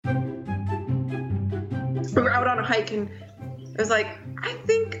we were out on a hike, and it was like, I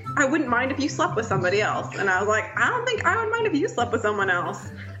think I wouldn't mind if you slept with somebody else. And I was like, I don't think I would mind if you slept with someone else.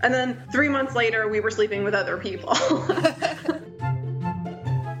 And then 3 months later, we were sleeping with other people.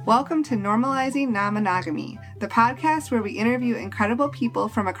 Welcome to Normalizing Non-Monogamy, the podcast where we interview incredible people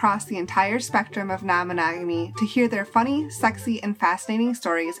from across the entire spectrum of non-monogamy to hear their funny, sexy, and fascinating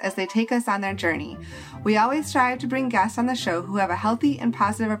stories as they take us on their journey. We always strive to bring guests on the show who have a healthy and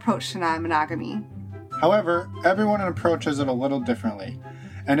positive approach to non-monogamy. However, everyone approaches it a little differently.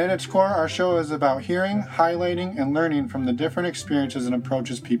 And at its core, our show is about hearing, highlighting, and learning from the different experiences and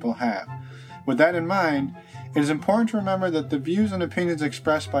approaches people have. With that in mind, it is important to remember that the views and opinions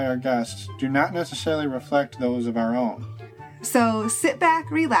expressed by our guests do not necessarily reflect those of our own. So sit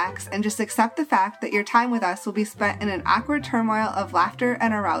back, relax, and just accept the fact that your time with us will be spent in an awkward turmoil of laughter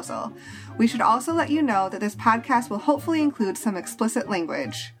and arousal. We should also let you know that this podcast will hopefully include some explicit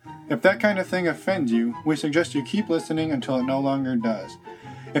language. If that kind of thing offends you, we suggest you keep listening until it no longer does.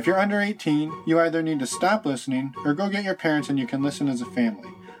 If you're under 18, you either need to stop listening or go get your parents and you can listen as a family.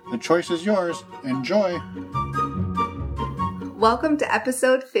 The choice is yours. Enjoy! Welcome to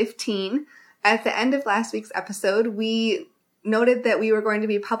episode 15. At the end of last week's episode, we noted that we were going to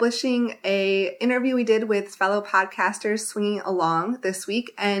be publishing an interview we did with fellow podcasters Swinging Along this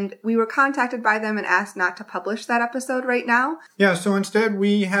week, and we were contacted by them and asked not to publish that episode right now. Yeah, so instead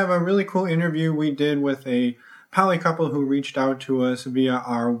we have a really cool interview we did with a poly couple who reached out to us via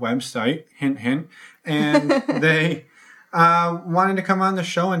our website, hint, hint, and they wanted to come on the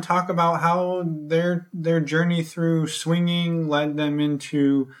show and talk about how their journey through swinging led them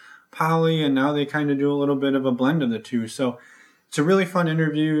into poly, and now they kind of do a little bit of a blend of the two. So it's a really fun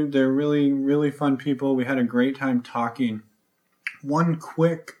interview. They're really, really fun people. We had a great time talking. One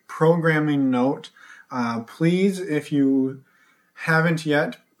quick programming note. Please, if you haven't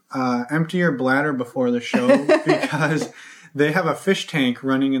yet, empty your bladder before the show because they have a fish tank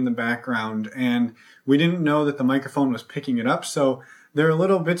running in the background, and we didn't know that the microphone was picking it up. So there are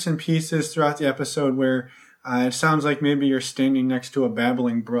little bits and pieces throughout the episode where it sounds like maybe you're standing next to a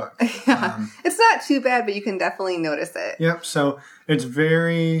babbling brook. Yeah, it's not too bad, but you can definitely notice it. Yep, so it's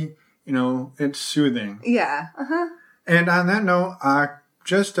very, it's soothing. Yeah, uh-huh. And on that note,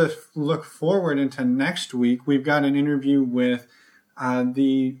 just to look forward into next week, we've got an interview with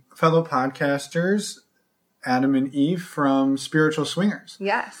the fellow podcasters, Adam and Eve from Spiritual Swingers.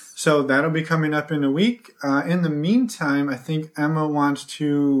 Yes. So that'll be coming up in a week. In the meantime, I think Emma wants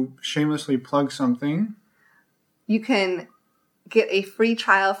to shamelessly plug something. You can get a free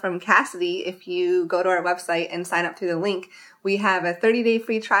trial from Cassidy if you go to our website and sign up through the link. We have a 30-day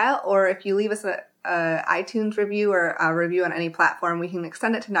free trial, or if you leave us an iTunes review or a review on any platform, we can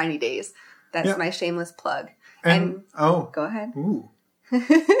extend it to 90 days. That's my shameless plug. And go ahead. Ooh.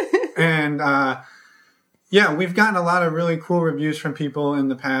 And yeah, we've gotten a lot of really cool reviews from people in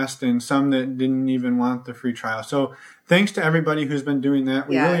the past, and some that didn't even want the free trial. So thanks to everybody who's been doing that.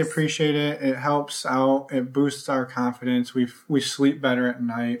 We really appreciate it. It helps out. It boosts our confidence. We sleep better at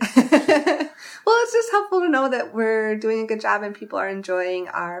night. Well, it's just helpful to know that we're doing a good job and people are enjoying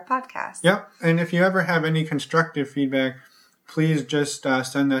our podcast. Yep. And if you ever have any constructive feedback, please just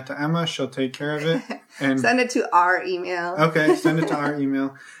send that to Emma. She'll take care of it. And send it to our email. Okay, send it to our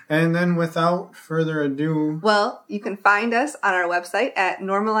email. And then without further ado... Well, you can find us on our website at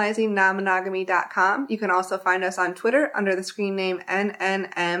normalizingnonmonogamy.com. You can also find us on Twitter under the screen name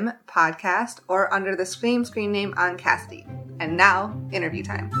NNM Podcast or under the same screen name on Cassidy. And now, interview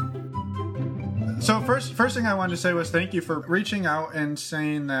time. So first thing I wanted to say was thank you for reaching out and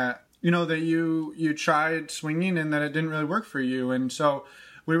saying that that you tried swinging and that it didn't really work for you. And so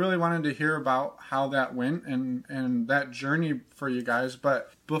we really wanted to hear about how that went and that journey for you guys.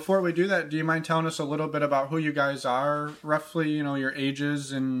 But before we do that, do you mind telling us a little bit about who you guys are, roughly, your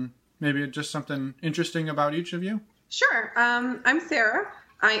ages, and maybe just something interesting about each of you? Sure. I'm Sarah.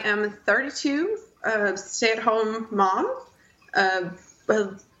 I am 32, stay-at-home mom.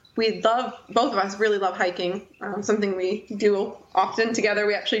 Both of us really love hiking, something we do often together.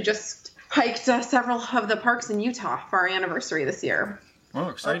 We actually just hiked several of the parks in Utah for our anniversary this year. Oh,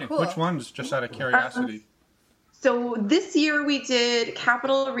 exciting. Oh, cool. Which ones, just out of curiosity? So this year we did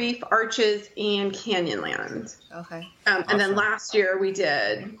Capitol Reef, Arches, and Canyonland. Okay. Awesome. And then last year we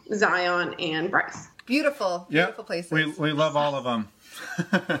did Zion and Bryce. Beautiful places. We love all of them.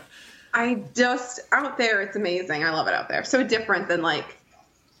 out there, it's amazing. I love it out there. So different than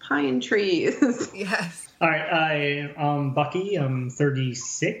pine trees. Yes. All right, I'm Bucky. I'm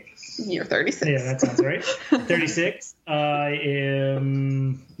 36. You're 36. Yeah, that sounds right. 36.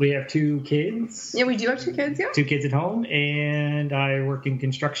 We have 2 kids. Yeah, we do have 2 kids, yeah. 2 kids at home, and I work in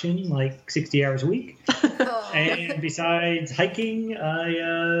construction like 60 hours a week. Oh. And besides hiking,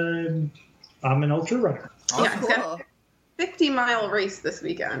 I'm an ultra runner. Awesome. Yeah, it's got Cool. a 50-mile race this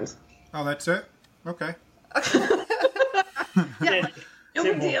weekend. Oh, that's it? Okay. Yeah, no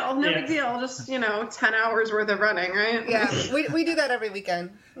big Simple. deal. No Yeah. big deal. Just, 10 hours worth of running, right? Yeah, we do that every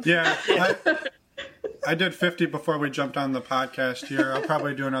weekend. Yeah. I did 50 before we jumped on the podcast here. I'll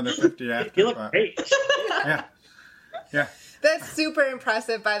probably do another 50 after. You look but- great. Yeah. Yeah. That's super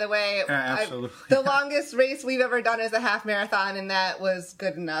impressive, by the way. Yeah, absolutely. The longest race we've ever done is a half marathon, and that was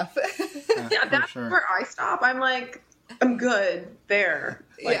good enough. Yeah, for that's sure. where I stop. I'm like, I'm good there.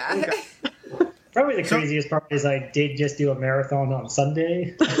 Like, Yeah. I'm good. Probably the craziest part is I did just do a marathon on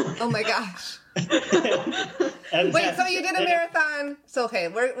Sunday. Oh my gosh. And Wait, so you did a marathon. So, okay,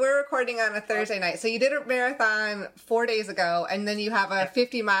 we're recording on a Thursday night. So you did a marathon 4 days ago, and then you have a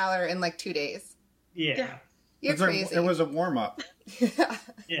 50-miler in like 2 days. Yeah. Yeah. You're crazy. It was a warm-up. Yeah.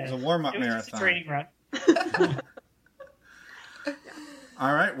 It was a warm-up It was just a marathon. training run.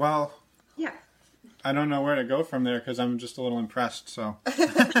 All right. Well, Yeah. I don't know where to go from there because I'm just a little impressed. So,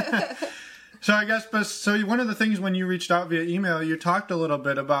 so I guess, one of the things when you reached out via email, you talked a little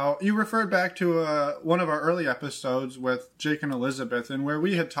bit about, you referred back to one of our early episodes with Jake and Elizabeth, and where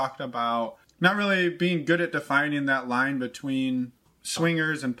we had talked about not really being good at defining that line between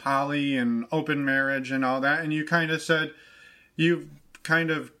swingers and poly and open marriage and all that. And you kind of said you've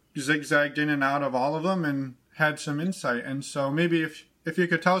kind of zigzagged in and out of all of them and had some insight. And so maybe if you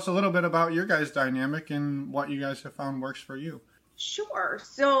could tell us a little bit about your guys' dynamic and what you guys have found works for you. Sure.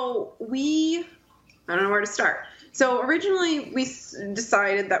 So I don't know where to start. So originally we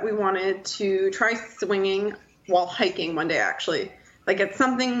decided that we wanted to try swinging while hiking one day, actually. Like, it's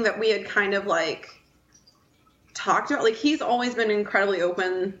something that we had kind of like talked about. Like, he's always been incredibly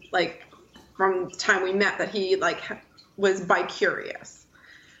open, like from the time we met, that he like was bi-curious.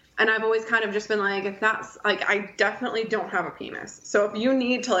 And I've always kind of just been like, if that's like, I definitely don't have a penis. So if you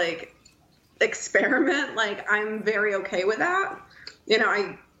need to like experiment, like, I'm very okay with that.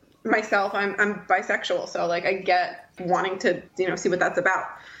 I'm bisexual, so like I get wanting to, see what that's about.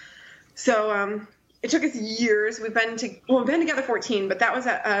 So it took us years. We've been together 14, but that was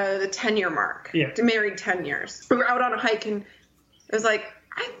at the 10-year mark. Yeah. Married 10 years. We were out on a hike, and it was like,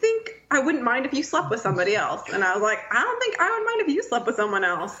 I think I wouldn't mind if you slept with somebody else. And I was like, I don't think I would mind if you slept with someone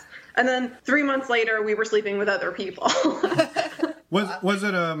else. And then 3 months later, we were sleeping with other people. Was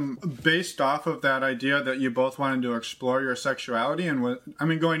it based off of that idea that you both wanted to explore your sexuality? And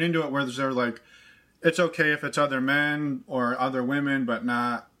going into it, was there like, it's okay if it's other men or other women, but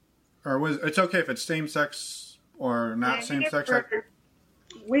not, or it's okay if it's same sex or not same sex?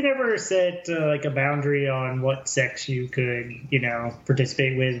 We never set like a boundary on what sex you could,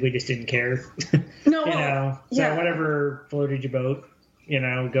 participate with. We just didn't care. No, So whatever floated your boat,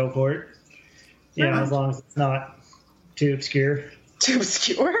 go for it. As long as it's not too obscure. Too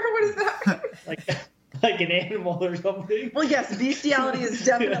obscure? What is that? like an animal or something. Well, yes, bestiality is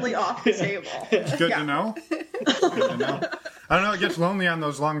definitely off the table. It's good to know. It's good to know. I don't know, it gets lonely on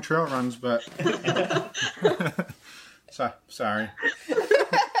those long trail runs, but... Sorry.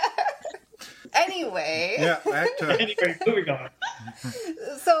 Anyway. Yeah, back to... Anyway, moving on.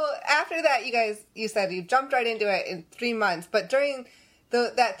 So after that, you said you jumped right into it in 3 months, but during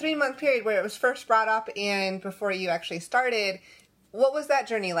that 3-month period where it was first brought up and before you actually started, what was that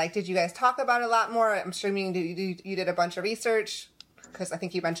journey like? Did you guys talk about it a lot more? I'm assuming you did a bunch of research, because I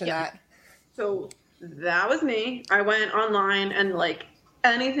think you mentioned that. So that was me. I went online and like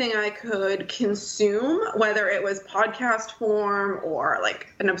anything I could consume, whether it was podcast form or like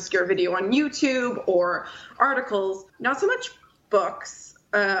an obscure video on YouTube or articles, not so much books.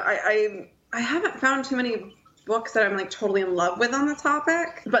 I haven't found too many books that I'm like totally in love with on the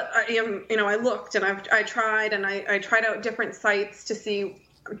topic, but I looked and I tried out different sites to see,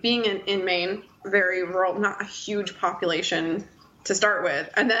 being in Maine, very rural, not a huge population to start with,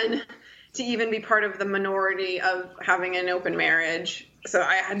 and then to even be part of the minority of having an open marriage. So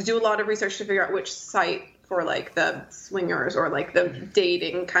I had to do a lot of research to figure out which site for like the swingers or like the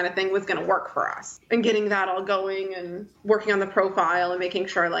dating kind of thing was going to work for us, and getting that all going and working on the profile and making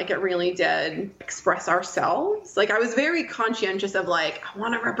sure like it really did express ourselves. Like, I was very conscientious of like, I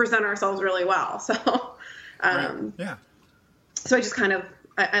want to represent ourselves really well. So, Right. Yeah. so I just kind of,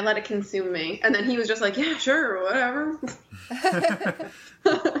 I let it consume me. And then he was just like, yeah, sure, whatever.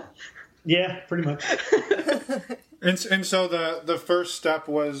 Yeah, pretty much. And so the first step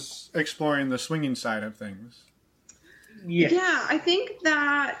was exploring the swinging side of things. Yeah, I think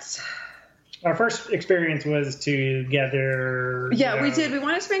that... Our first experience was together. Yeah, we did. We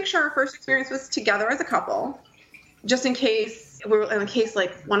wanted to make sure our first experience was together as a couple, just in case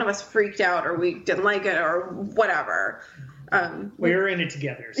like one of us freaked out or we didn't like it or whatever. We were in it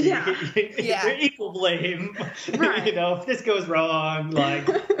together, so you're equal blame. Right. If this goes wrong, like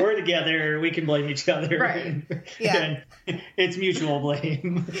we're together, we can blame each other. Right. Yeah. And it's mutual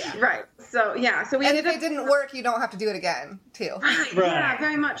blame. Right. So we and if it didn't work, you don't have to do it again, too. Right. Right. Yeah,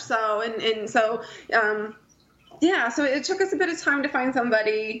 very much so. And so so it took us a bit of time to find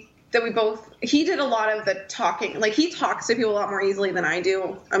somebody that he did a lot of the talking. Like, he talks to people a lot more easily than I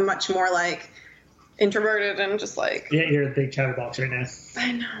do. I'm much more like introverted and just like... Yeah, you're a big chatterbox right now.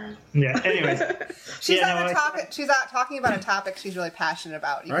 I know. Yeah, anyways. She's out talking about a topic she's really passionate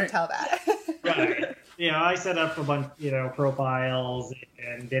about. You can tell that. Right. I set up a bunch, profiles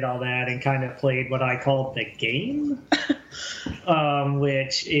and did all that and kind of played what I called the game,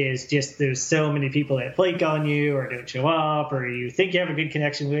 which is just there's so many people that flake on you or don't show up or you think you have a good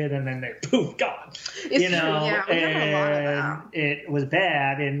connection with and then they're poof, gone. It's true, yeah. We have a lot of that. It was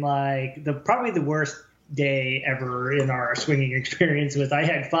bad and like probably the worst day ever in our swinging experience was I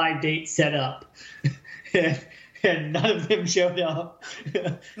had 5 dates set up. And none of them showed up.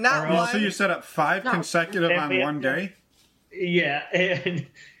 Not one. So you set up 5 consecutive on one day? Yeah, and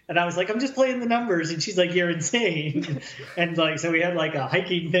I was like, I'm just playing the numbers, and she's like, you're insane. And like, so we had like a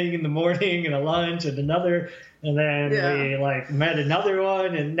hiking thing in the morning and a lunch and another, and then we like met another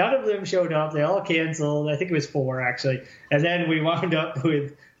one, and none of them showed up. They all canceled. I think it was 4 actually, and then we wound up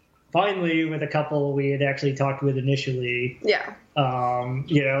with a couple we had actually talked with initially. Yeah.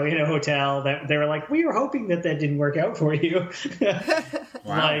 In a hotel that they were like, we were hoping that didn't work out for you.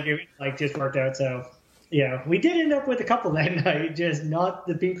 Wow. It just worked out. So, we did end up with a couple that night, just not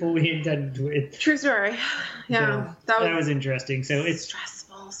the people we intended with. True story. Yeah. So that was interesting. So it's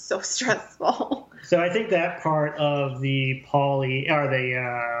stressful. So stressful. So I think that part of the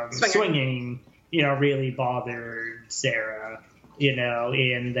swinging, really bothered Sarah, in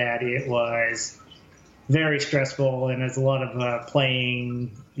that it was very stressful and there's a lot of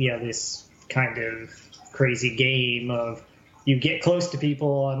playing, this kind of crazy game of you get close to people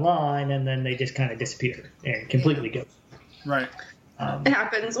online and then they just kind of disappear and completely go. Right. It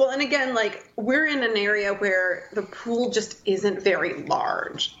happens. Well, and again, like, we're in an area where the pool just isn't very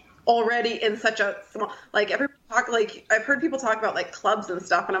large already in such a small, like, I've heard people talk about like clubs and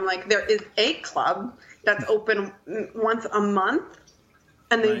stuff, and I'm like, there is a club that's open once a month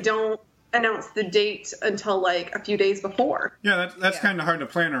and they don't announce the date until like a few days before. Yeah, that's kind of hard to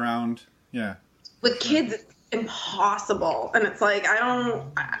plan around. Yeah. With kids, it's impossible, and it's like I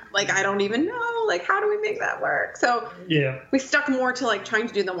don't even know, like, how do we make that work? So we stuck more to like trying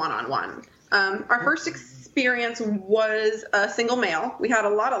to do the one-on-one. Our first experience was a single male. We had a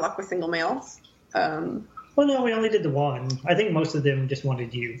lot of luck with single males. Well, no, we only did the one. I think most of them just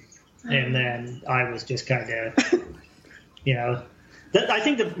wanted you, and then I was just kind of, I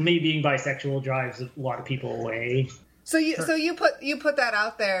think that me being bisexual drives a lot of people away. So you put that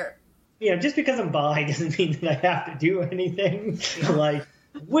out there. Yeah, just because I'm bi doesn't mean that I have to do anything like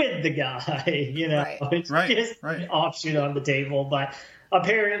with the guy. It's just an option on the table. But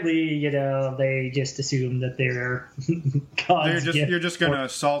apparently, they just assume that they're God's gift. You're just going to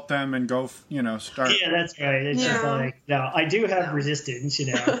assault them and go, start. Yeah, that's right. It's just like, no, I do have resistance,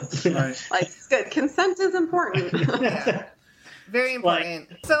 Right. Like, it's good. Consent is important. Very important.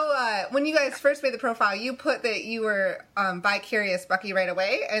 So when you guys first made the profile, you put that you were bi-curious Bucky right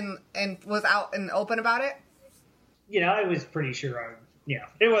away and was out and open about it? I was pretty sure it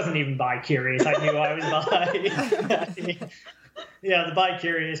wasn't even bi-curious. I knew I was bi. The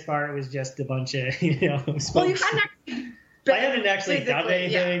bi-curious part was just a bunch of, Well, you hadn't actually... I hadn't actually done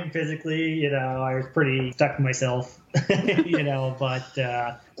anything physically, I was pretty stuck to myself,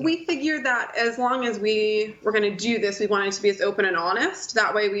 but... We figured that as long as we were going to do this, we wanted to be as open and honest.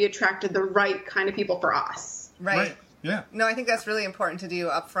 That way we attracted the right kind of people for us. Right. Yeah. No, I think that's really important to do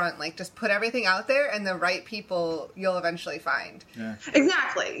up front. Like, just put everything out there and the right people you'll eventually find. Yeah.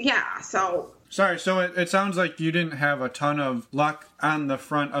 Exactly. Yeah. So... Sorry, so it sounds like you didn't have a ton of luck on the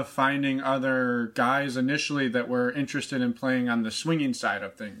front of finding other guys initially that were interested in playing on the swinging side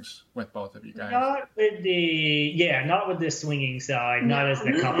of things with both of you guys. Not with the swinging side, not as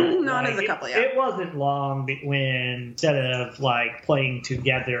a couple. Not as a couple, yeah. It wasn't long when, instead of like playing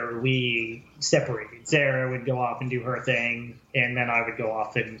together, we separated. Sarah would go off and do her thing, and then I would go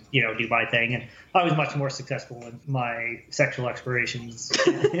off and, do my thing. And I was much more successful in my sexual explorations.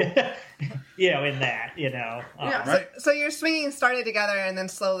 in that, Yeah. Right. So your swinging started together and then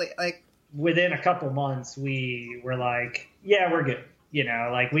slowly, like... Within a couple months, we were like, yeah, we're good.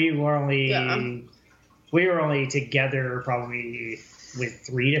 Like we were only together probably with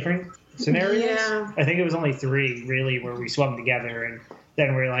 3 different scenarios. Yeah. I think it was only 3 really where we swung together, and then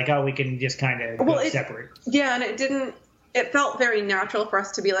we were like, oh, we can just kind of go separate. Yeah, and it felt very natural for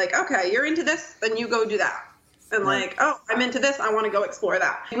us to be like, okay, you're into this, then you go do that. And like, oh, I'm into this, I want to go explore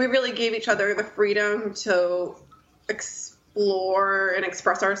that. We really gave each other the freedom to explore and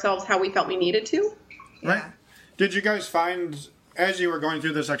express ourselves how we felt we needed to. Right. Did you guys find, as you were going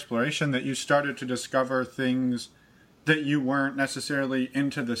through this exploration, that you started to discover things that you weren't necessarily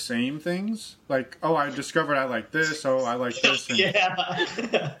into the same things? Like, oh, I discovered I like this, oh, I like this. And...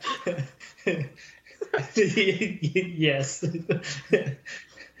 Yeah. Yes.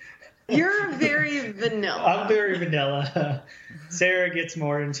 You're very vanilla. I'm very vanilla. Sarah gets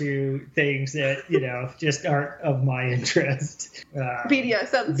more into things that, just aren't of my interest.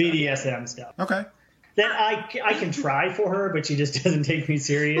 BDSM stuff. Okay. Then I can try for her, but she just doesn't take me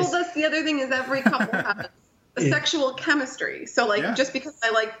serious. Well, that's the other thing, is every couple has a sexual chemistry. So, just because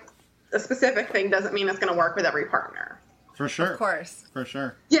I like a specific thing doesn't mean it's going to work with every partner. For sure. Of course. For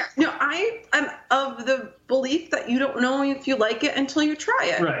sure. Yeah. No, I am of the belief that you don't know if you like it until you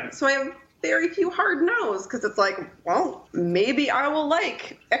try it. Right. So I have very few hard no's, because it's like, well, maybe I will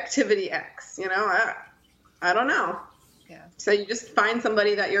like activity X. I don't know. Yeah. So you just find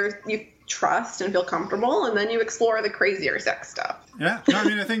somebody that you trust and feel comfortable, and then you explore the crazier sex stuff. Yeah. No,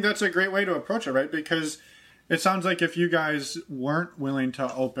 I think that's a great way to approach it, right? Because it sounds like if you guys weren't willing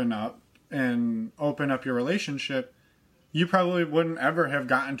to open up your relationship, you probably wouldn't ever have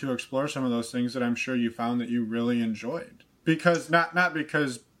gotten to explore some of those things that I'm sure you found that you really enjoyed. Because not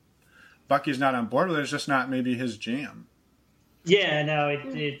because Bucky's not on board with it, it's just not maybe his jam. Yeah, no,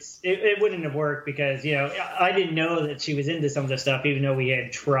 it wouldn't have worked because, I didn't know that she was into some of the stuff, even though we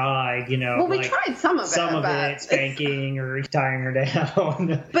had tried, Well, we tried some of it, spanking or tying her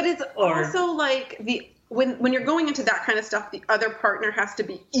down. But it's also like when you're going into that kind of stuff, the other partner has to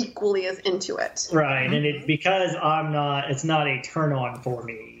be equally as into it. Right, and because it's not a turn on for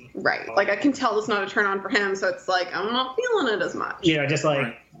me. Right, like I can tell it's not a turn on for him, so it's like I'm not feeling it as much. Just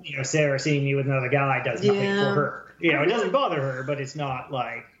like Sarah seeing me with another guy does nothing for her. It doesn't bother her, but it's not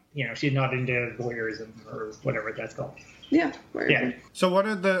like she's not into voyeurism or whatever that's called. Yeah. So what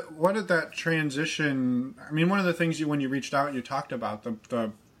did that transition? One of the things when you reached out, you talked about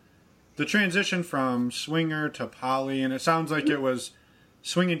the transition from swinger to poly, and it sounds like it was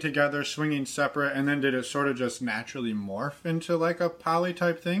swinging together, swinging separate, and then did it sort of just naturally morph into like a poly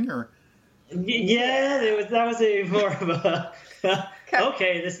type thing, or? Yeah, that was a more of a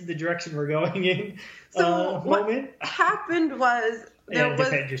okay, this is the direction we're going in. So moment. What happened was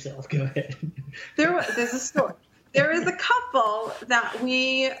defend yourself. Go ahead. There's a story. There is a couple that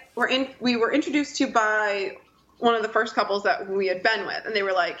we were introduced to by one of the first couples that we had been with, and they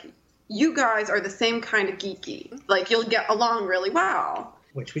were like, you guys are the same kind of geeky. Like, you'll get along really well.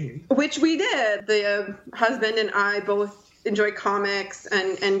 Which we did. The husband and I both enjoy comics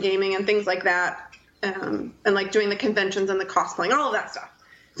and gaming and things like that. And like doing the conventions and the cosplaying, all of that stuff.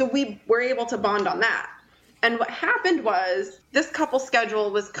 So we were able to bond on that. And what happened was this couple's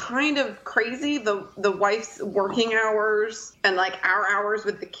schedule was kind of crazy. The wife's working hours and like our hours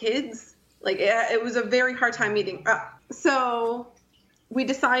with the kids. Like it was a very hard time meeting up. So we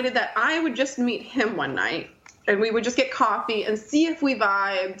decided that I would just meet him one night and we would just get coffee and see if we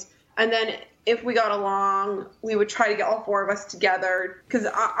vibed. And then if we got along, we would try to get all 4 of us together. Because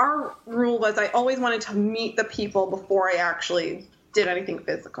our rule was I always wanted to meet the people before I actually did anything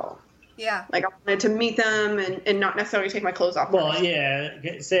physical. Yeah. Like I wanted to meet them and not necessarily take my clothes off. Well, yeah,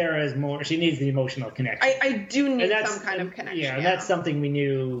 Sarah is more, she needs the emotional connection. I do need some kind of connection. Yeah, that's something we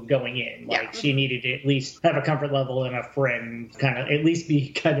knew going in. Like she needed to at least have a comfort level and a friend, kind of, at least be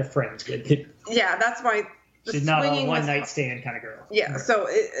kind of friends with. Yeah, that's why. She's not a one-night stand kind of girl. Yeah, so,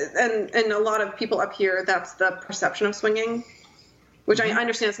 and a lot of people up here, that's the perception of swinging, which I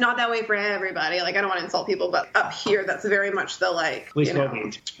understand it's not that way for everybody. Like, I don't want to insult people, but up here, that's very much the, like, at least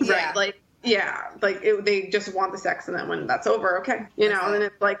right, they just want the sex, and then when that's over, okay, and then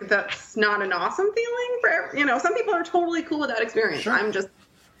it's like, that's not an awesome feeling for, some people are totally cool with that experience. Sure. I'm just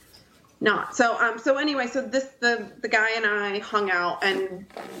not. So anyway, the guy and I hung out and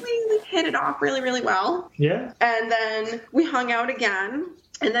we hit it off really, really well. Yeah. And then we hung out again,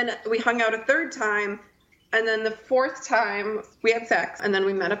 and then we hung out a third time, and then the 4th time we had sex, and then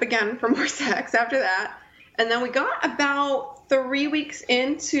we met up again for more sex after that. And then we got about 3 weeks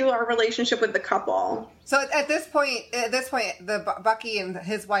into our relationship with the couple. So at this point, Bucky and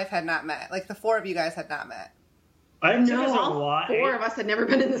his wife had not met. Like the four of you guys had not met. All four of us had never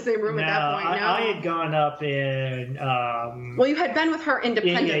been in the same room at that point. No, I had gone up in. Well, you had been with her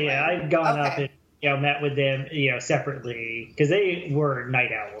independently. Yeah. I had gone up and met with them, separately because they were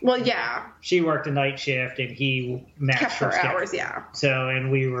night owls. Well, yeah. She worked a night shift and he kept her hours. Yeah. So,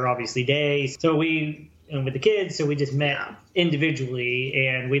 and we were obviously days. So and with the kids, so we just met individually,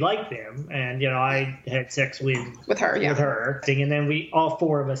 and we liked them. And I had sex with her, and then all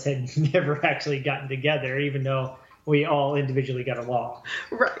four of us had never actually gotten together, even though we all individually got along.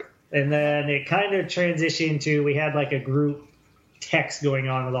 Right. And then it kind of transitioned to we had like a group text going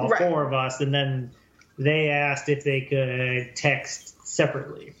on with all four of us, and then they asked if they could text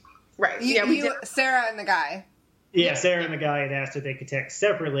separately. Right. We did. Sarah and the guy. Yeah, Sarah and the guy had asked if they could text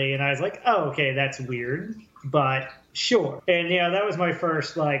separately, and I was like, oh, okay, that's weird, but sure. And, that was my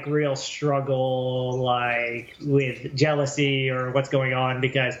first, real struggle, with jealousy or what's going on,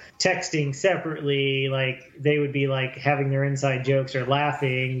 because texting separately, they would be, having their inside jokes or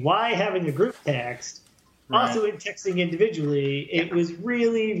laughing. Why having a group text? Right. Also, in texting individually, it was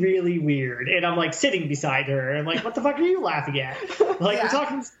really, really weird. And I'm, sitting beside her. And I'm what the fuck are you laughing at? We're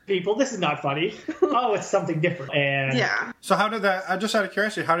talking to people. This is not funny. Oh, it's something different. And So how did that, just out of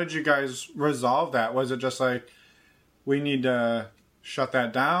curiosity, how did you guys resolve that? Was it just we need to shut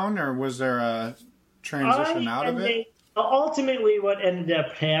that down? Or was there a transition out of it? Ultimately, what ended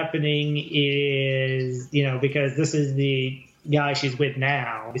up happening is, because this is the guy she's with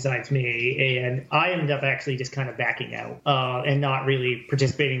now besides me, and I ended up actually just kind of backing out and not really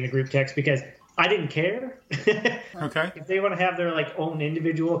participating in the group text because I didn't care. Okay. If they want to have their own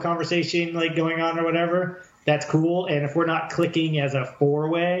individual conversation going on or whatever, that's cool. And if we're not clicking as a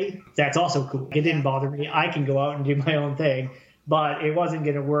four-way, that's also cool. It didn't bother me. I can go out and do my own thing, but it wasn't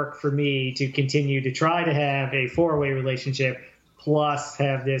going to work for me to continue to try to have a four-way relationship plus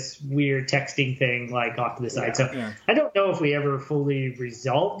have this weird texting thing off to the side. I don't know if we ever fully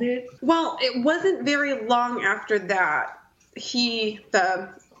resolved it. Well, it wasn't very long after that. The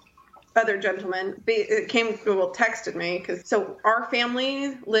other gentleman, texted me so our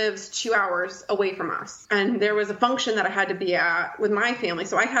family lives 2 hours away from us. And there was a function that I had to be at with my family.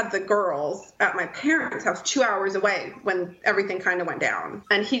 So I had the girls at my parents' house 2 hours away when everything kind of went down.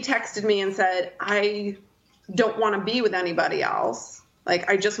 And he texted me and said, I don't want to be with anybody else.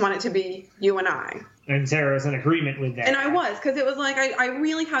 I just want it to be you and I. And Sarah was in agreement with that. And I was, because it was I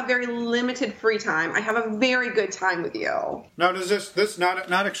really have very limited free time. I have a very good time with you. Now, does this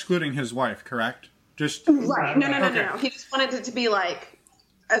not excluding his wife, correct? Just right. No. He just wanted it to be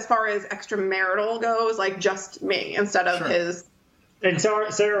as far as extramarital goes, just me instead of his. And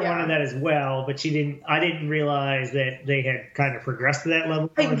Sarah wanted that as well, but I didn't realize that they had kind of progressed to that level.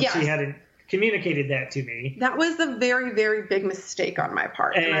 She hadn't communicated that to me. That was a very, very big mistake on my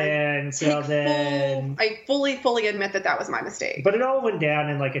part. And I fully admit that was my mistake. But it all went down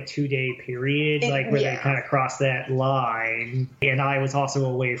in a 2-day period, where they kind of crossed that line. And I was also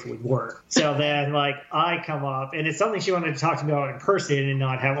away with work. So then I come up, and it's something she wanted to talk to me about in person and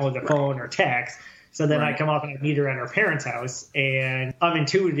not have over the phone or text. So then I come up and I meet her at her parents' house, and I'm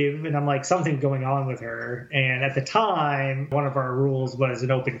intuitive, and I'm something's going on with her. And at the time, one of our rules was an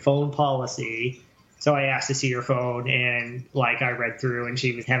open phone policy. So I asked to see her phone, and I read through, and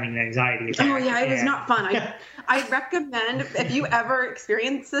she was having an anxiety attack. Oh yeah, it was not fun. I recommend if you ever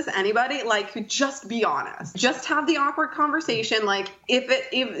experience this, anybody, just be honest. Just have the awkward conversation.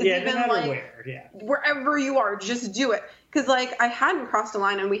 Wherever you are, just do it. Because, I hadn't crossed a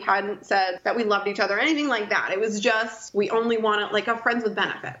line and we hadn't said that we loved each other or anything like that. It was just, we only wanted, a friends with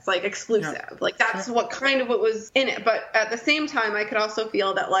benefits, exclusive. Yeah. That's what was in it. But at the same time, I could also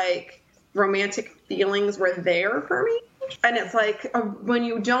feel that, romantic feelings were there for me. And it's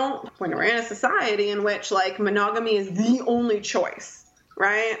when we're in a society in which, monogamy is the only choice,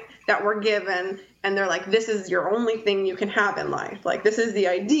 right, that we're given. And they're this is your only thing you can have in life. This is the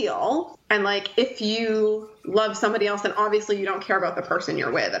ideal. And if you love somebody else, then obviously you don't care about the person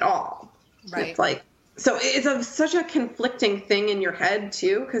you're with at all. Right. It's so it's such a conflicting thing in your head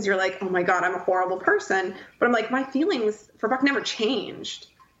too. Cause you're oh my God, I'm a horrible person. But I'm my feelings for Buck never changed.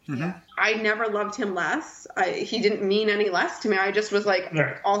 Mm-hmm. I never loved him less. He didn't mean any less to me. I just was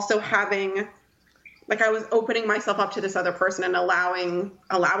also having, I was opening myself up to this other person and allowing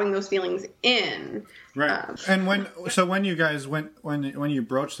those feelings in. Right. And when you guys when you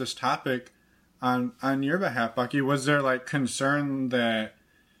broached this topic on your behalf, Bucky, was there concern that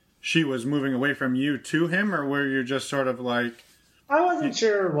she was moving away from you to him, or were you just sort of I wasn't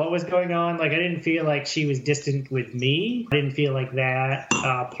sure what was going on. Like, I didn't feel like she was distant with me. I didn't feel like that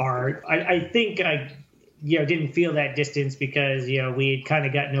part. I think I didn't feel that distance because, we had kind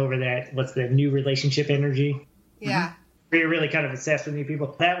of gotten over that, what's the new relationship energy? Yeah. Mm-hmm. We were really kind of obsessed with new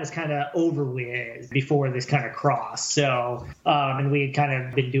people. That was kind of over with before this kind of cross. So, and we had kind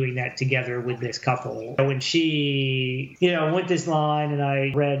of been doing that together with this couple. When she, went this line and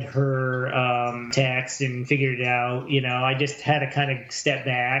I read her text and figured it out, I just had to kind of step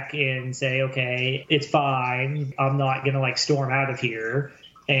back and say, okay, it's fine. I'm not going to like storm out of here.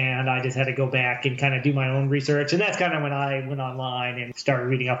 And I just had to go back and kind of do my own research. And that's kind of when I went online and started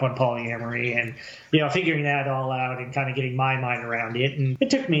reading up on polyamory and, figuring that all out and kind of getting my mind around it. And it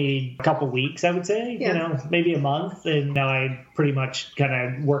took me a couple weeks, I would say, maybe a month. And now I pretty much kind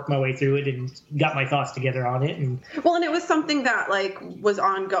of worked my way through it and got my thoughts together on it. And it was something that was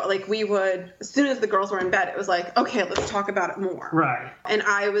ongoing. Like we would, as soon as the girls were in bed, it was like, okay, let's talk about it more. Right. And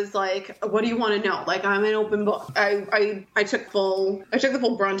I was like, what do you want to know? Like, I'm an open book. I took full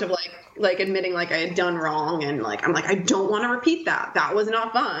brunt of like admitting like I had done wrong, and like I'm like, I don't want to repeat that. That was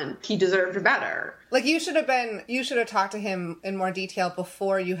not fun. He deserved better. Like you should have talked to him in more detail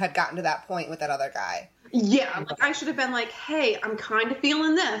before you had gotten to that point with that other guy. Yeah, like I should have been like, hey, I'm kind of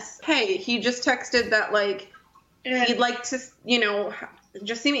feeling this. Hey, he just texted that like he'd like to,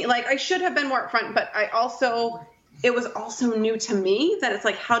 just see me. Like I should have been more upfront, but it was also new to me that it's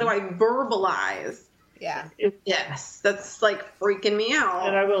like, how do I verbalize? Yeah. Yes, that's like freaking me out.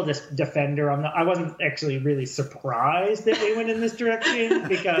 And I will just defend her. I wasn't actually really surprised that we went in this direction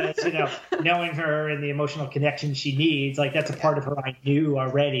because, knowing her and the emotional connection she needs, like that's a part of her I knew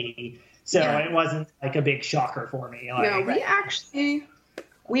already. So it wasn't like a big shocker for me. Like, no,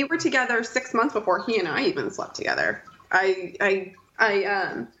 we were together 6 months before he and I even slept together. Yeah,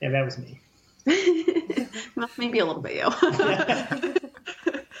 that was me. Well, maybe a little bit,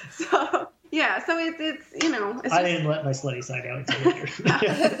 So. Yeah, so it's it's just, I didn't let my slutty side out until later.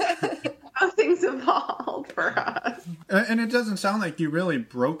 How things evolved for us. And it doesn't sound like you really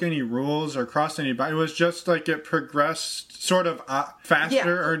broke any rules or crossed any boundaries. It was just like it progressed sort of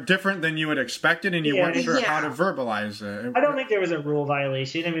faster or different than you had expected, and you weren't sure how to verbalize it. I don't think there was a rule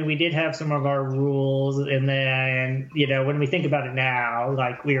violation. I mean, we did have some of our rules, and then, when we think about it now,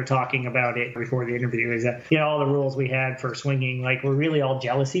 like we were talking about it before the interview, is that, all the rules we had for swinging, like, were really all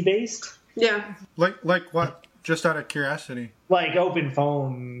jealousy-based. Yeah. Like what? Just out of curiosity. Like open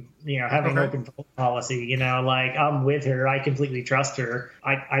phone, having open phone policy, like I'm with her. I completely trust her.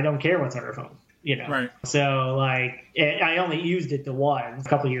 I don't care what's on her phone, Right. So like, I only used it the once. A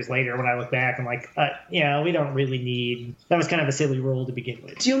couple of years later when I look back, I'm like, we don't really need, that was kind of a silly rule to begin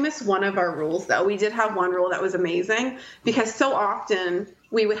with. Do you miss one of our rules though? We did have one rule that was amazing because so often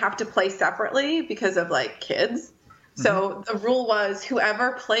we would have to play separately because of like kids. So the rule was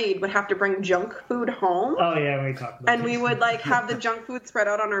whoever played would have to bring junk food home. Oh, yeah, we talked about And we would, like, have the junk food spread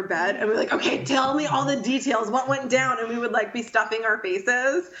out on our bed. And we're like, okay, tell me all the details. What went down? And we would, like, be stuffing our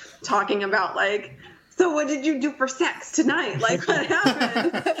faces, talking about, like, so what did you do for sex tonight? Like, what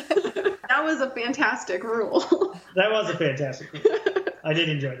happened? That was a fantastic rule. That was a fantastic rule. I did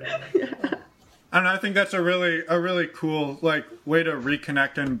enjoy that. Yeah. And I think that's a really cool way to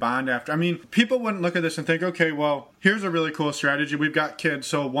reconnect and bond after. I mean, people wouldn't look at this and think, okay, well, here's a really cool strategy. We've got kids,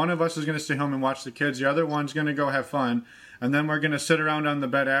 so one of us is going to stay home and watch the kids. The other one's going to go have fun. And then we're going to sit around on the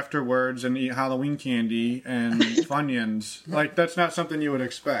bed afterwards and eat Halloween candy and Funyuns. Like, that's not something you would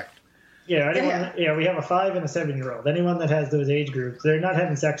expect. Yeah, we have a 5 and a 7-year-old. Anyone that has those age groups, they're not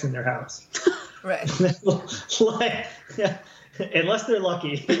having sex in their house. Right. Unless they're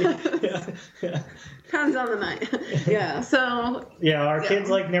lucky. Depends on the night. Yeah, so... Yeah, our kids,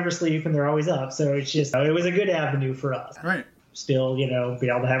 never sleep, and they're always up, so it's just... It was a good avenue for us. Right. Still, be able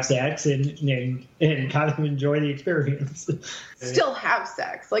to have sex and kind of enjoy the experience. Still have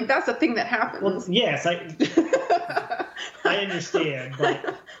sex. Like, that's a thing that happens. Well, yes, I understand,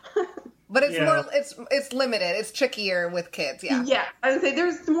 but... But it's more, it's limited. It's trickier with kids, yeah. Yeah, I would say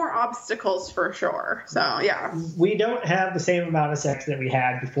there's more obstacles for sure. So, yeah. We don't have the same amount of sex that we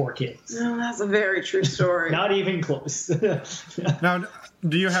had before kids. No, that's a very true story. Not even close. Now,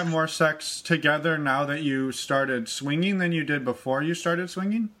 do you have more sex together now that you started swinging than you did before you started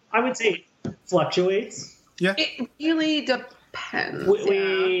swinging? I would say it fluctuates. Yeah. It really depends.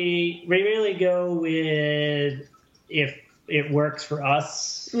 We really go with if it works for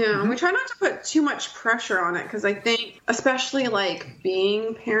us. Yeah, we try not to put too much pressure on it because I think, especially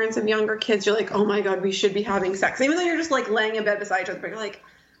being parents of younger kids, you're like, oh my God, we should be having sex. Even though you're just laying in bed beside each other, but you're like,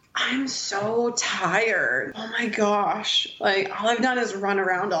 I'm so tired. Oh my gosh. All I've done is run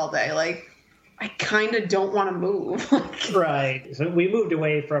around all day. I kind of don't want to move. Right. So we moved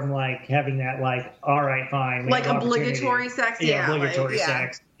away from like having that like, all right, fine. Like obligatory sex. Yeah. Obligatory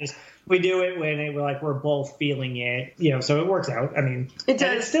sex. Just, we do it when we're both feeling it, so it works out. I mean, it does.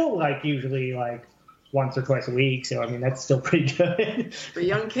 And it's still like usually like once or twice a week. So, I mean, that's still pretty good. For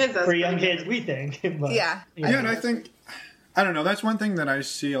young kids, that's for young kids, we think. But, yeah. And I think, I don't know, that's one thing that I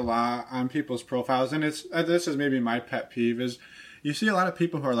see a lot on people's profiles, and it's this is maybe my pet peeve, is you see a lot of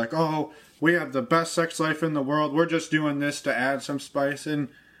people who are like, oh, we have the best sex life in the world, we're just doing this to add some spice, and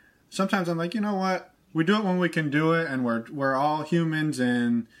sometimes I'm like, you know what, we do it when we can do it, and we're all humans,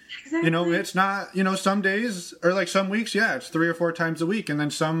 and it's not, some days, or like some weeks, it's 3 or 4 times a week, and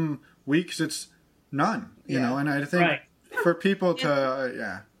then some weeks it's none, you know, and I think for people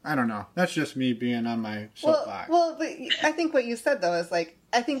to, I don't know. That's just me being on my soapbox. Well, but I think what you said, though, is like,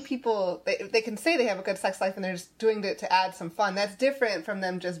 I think people, they can say they have a good sex life and they're just doing it to add some fun. That's different from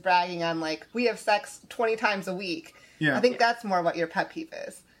them just bragging on, like, we have sex 20 times a week. Yeah. I think that's more what your pet peeve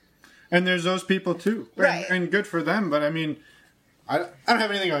is. And there's those people, too. Right. And good for them, but I mean, I don't have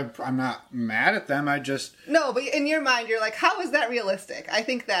anything, I'm not mad at them, I just... No, but in your mind, you're like, how is that realistic? I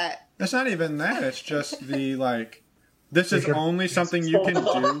think that... It's not even that, it's just the, like... This is only something you can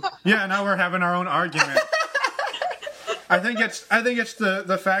do. Yeah, now we're having our own argument. I think it's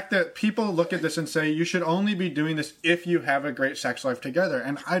the fact that people look at this and say you should only be doing this if you have a great sex life together,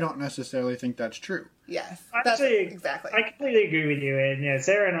 and I don't necessarily think that's true. Yes, exactly. I completely agree with you, and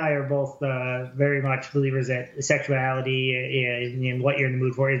Sarah and I are both very much believers that sexuality and what you're in the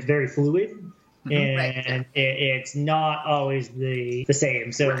mood for is very fluid. And it's not always the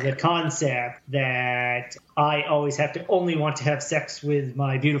same. So the concept that I always have to only want to have sex with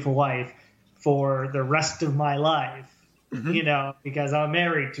my beautiful wife for the rest of my life, because I'm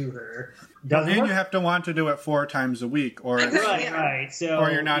married to her. Doesn't work. You have to want to do it 4 times a week, or right. So or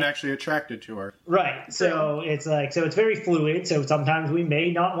you're not actually attracted to her. Right. So it's it's very fluid. So sometimes we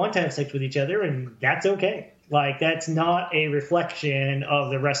may not want to have sex with each other, and that's okay. Like, that's not a reflection of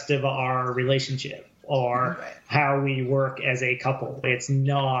the rest of our relationship or how we work as a couple. It's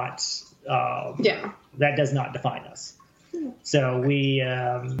not, that does not define us. So we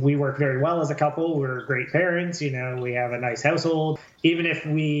work very well as a couple. We're great parents. We have a nice household. Even if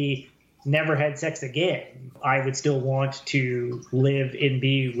we never had sex again, I would still want to live and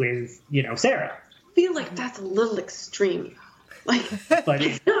be with, Sarah. I feel like that's a little extreme. Like, but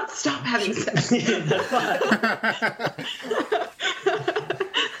not stop having sex. That's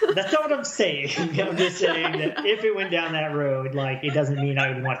not what I'm saying. I'm just saying that if it went down that road, like, it doesn't mean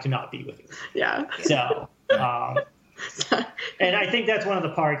I would want to not be with you. Yeah. So, and I think that's one of the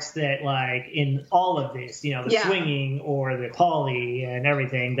parts that, like, in all of this, the swinging or the poly and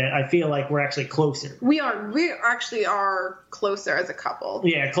everything, that I feel like we're actually closer. We actually are closer as a couple.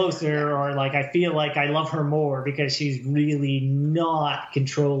 Yeah, closer, or like I feel like I love her more because she's really not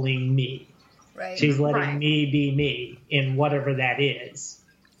controlling me. Right. She's letting me be me in whatever that is.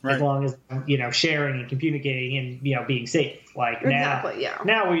 Right. As long as sharing and communicating and being safe. Like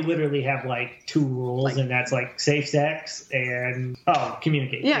now we literally have like 2 rules, and that's like safe sex and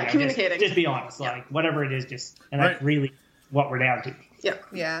communicate. Yeah, communicating. Just be honest. Like whatever it is, that's really what we're down to. Yeah.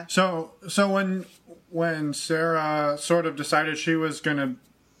 Yeah. So when Sarah sort of decided she was going to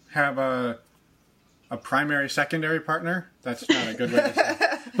have a primary secondary partner, that's not a good way to say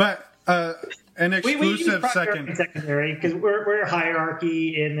it. But an exclusive secondary, because we're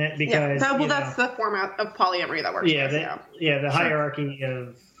hierarchy in it, because that's the format of polyamory that works. The hierarchy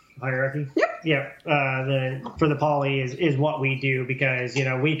of hierarchy. Yep. Yeah. For the poly is what we do, because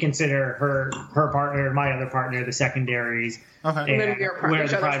we consider her partner, my other partner, the secondaries. Okay. And we're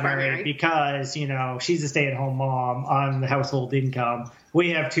the primary because she's a stay-at-home mom. I'm the household income.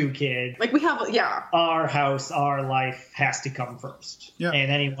 We have 2 kids. Like we have, Our house, our life has to come first. Yeah.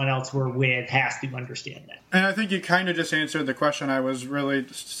 And anyone else we're with has to understand that. And I think you kind of just answered the question I was really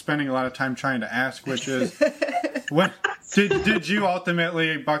spending a lot of time trying to ask, which is, did you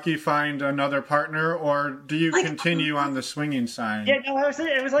ultimately, Bucky, find another partner, or do you continue on the swinging side? Yeah, no,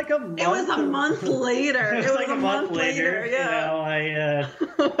 it was like a month. It was a month later. It was like a month later. I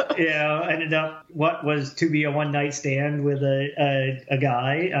ended up what was to be a one-night stand with a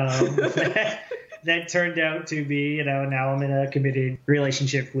guy that turned out to be, now I'm in a committed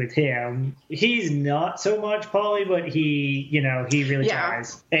relationship with him. He's not so much poly, but he really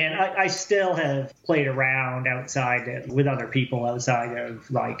tries. And I still have played around outside with other people outside of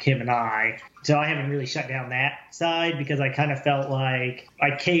like him and I. So I haven't really shut down that side, because I kind of felt like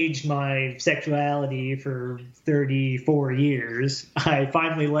I caged my sexuality for 34 years. I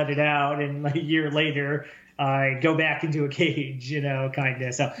finally let it out, and like a year later, I go back into a cage, kind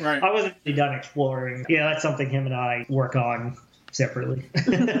of. So Right. I wasn't really done exploring. Yeah, that's something him and I work on separately.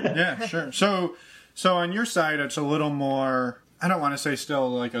 Yeah, sure. So on your side, it's a little more, I don't want to say still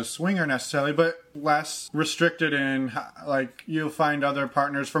like a swinger necessarily, but less restricted in, like, you'll find other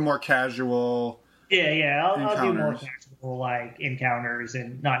partners for more casual. Yeah, I'll do more Encounters. casual, like, encounters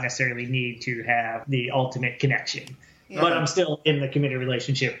and not necessarily need to have the ultimate connection. Yeah. But I'm still in the committed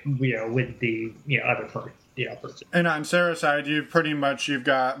relationship, with the, other person. And on Sarah's side, you've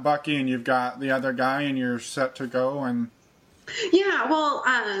got Bucky and you've got the other guy and you're set to go. And Yeah, well,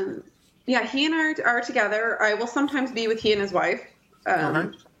 he and I are together. I will sometimes be with he and his wife.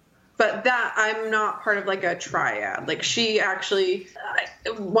 Okay. But that I'm not part of like a triad. Like she actually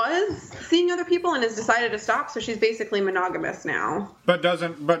was seeing other people and has decided to stop. So she's basically monogamous now. But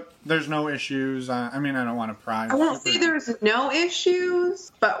there's no issues. I don't want to pry. I won't say there's no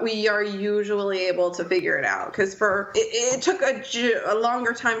issues, but we are usually able to figure it out. Because it took a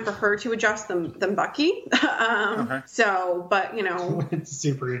longer time for her to adjust than Bucky. Okay. So, but It's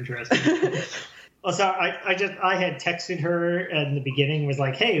super interesting. Well, so I had texted her in the beginning, was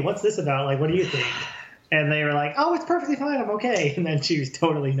like, hey, what's this about? Like, what do you think? And they were like, oh, it's perfectly fine. I'm okay. And then she was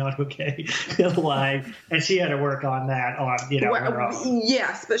totally not okay. Like, and she had to work on that on, her own.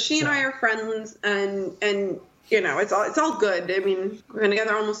 Yes, but she and I are friends and it's all good. I mean, we've been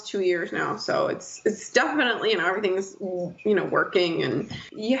together almost 2 years now, so it's definitely, everything's, working, and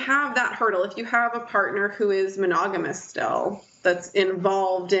you have that hurdle. If you have a partner who is monogamous still, that's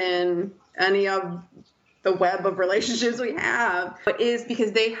involved in any of the web of relationships we have, but is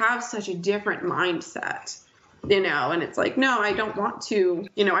because they have such a different mindset, and it's like, no, I don't want to,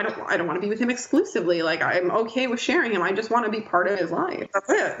 I don't want to be with him exclusively. Like, I'm okay with sharing him. I just want to be part of his life. That's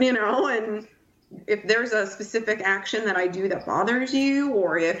it, and if there's a specific action that I do that bothers you,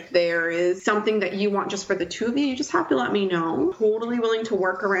 or if there is something that you want just for the two of you just have to let me know. Totally willing to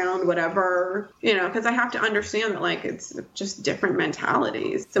work around whatever, because I have to understand that, like, it's just different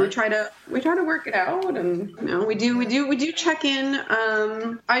mentalities. So we try to work it out, and we do check in.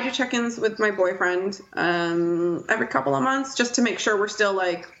 I do check-ins with my boyfriend every couple of months just to make sure we're still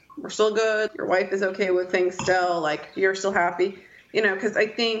good. Your wife is okay with things still, like, you're still happy. Because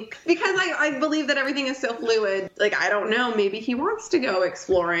I believe that everything is so fluid. Like, I don't know, maybe he wants to go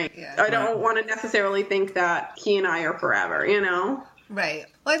exploring. Yeah. I don't want to necessarily think that he and I are forever, Right.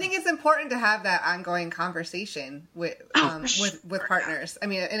 Well, I think it's important to have that ongoing conversation with partners. I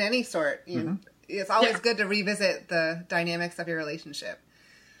mean, in any sort, it's always good to revisit the dynamics of your relationship.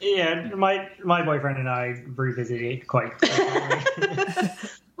 Yeah, my boyfriend and I revisit it quite frequently.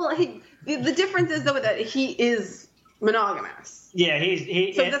 Well, the difference is, though, that he is monogamous. Yeah,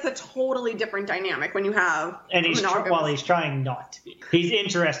 so that's a totally different dynamic when you have he's trying not to be. He's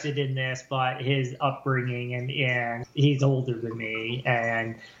interested in this, but his upbringing and he's older than me,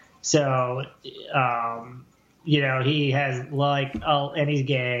 and so he has and he's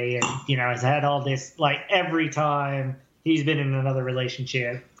gay, and has had all this, like, every time he's been in another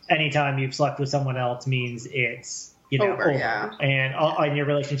relationship, anytime you've slept with someone else means it's over. Yeah. And your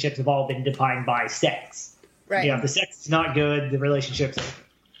relationships have all been defined by sex. Right. The sex is not good, the relationship's over.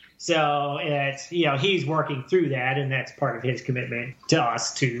 So it's, he's working through that, and that's part of his commitment to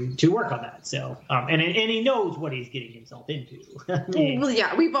us to work on that. So, and he knows what he's getting himself into. Well,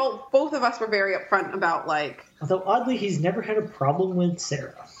 yeah, we both of us were very upfront about, like. Although oddly, he's never had a problem with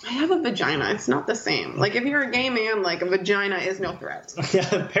Sarah. I have a vagina. It's not the same. Like, if you're a gay man, like, a vagina is no threat.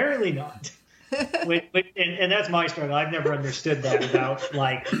 Yeah, apparently not. And that's my struggle. I've never understood that about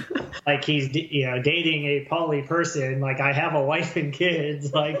like he's dating a poly person. Like, I have a wife and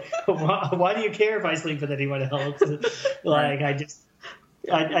kids. Like, why do you care if I sleep with anyone else? Like,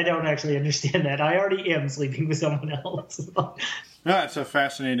 I don't actually understand that. I already am sleeping with someone else. No, it's a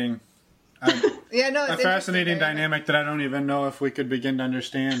fascinating. A fascinating dynamic that I don't even know if we could begin to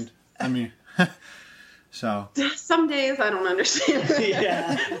understand. I mean, so some days I don't understand.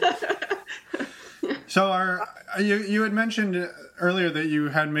 Yeah. So you had mentioned earlier that you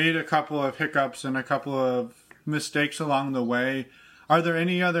had made a couple of hiccups and a couple of mistakes along the way. Are there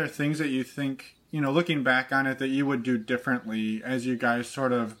any other things that you think, looking back on it, that you would do differently as you guys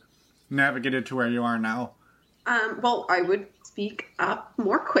sort of navigated to where you are now? Well, I would speak up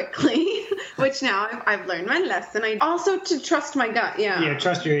more quickly, which now I've learned my lesson. I also to trust my gut. Yeah,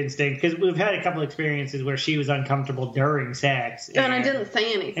 trust your instinct, because we've had a couple experiences where she was uncomfortable during sex, and I didn't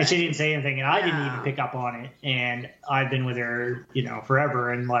say anything, and she didn't say anything, and I didn't even pick up on it. And I've been with her,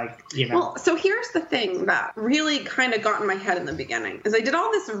 forever, and Well, so here's the thing that really kind of got in my head in the beginning is I did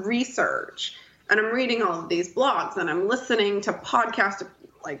all this research, and I'm reading all of these blogs, and I'm listening to podcasts,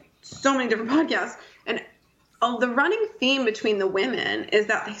 like so many different podcasts, and the running theme between the women is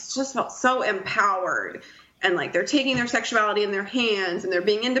that they just felt so empowered, and like they're taking their sexuality in their hands, and they're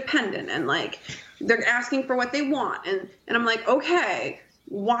being independent, and like they're asking for what they want. And I'm like, okay,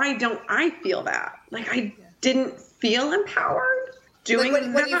 why don't I feel that? Like I didn't feel empowered doing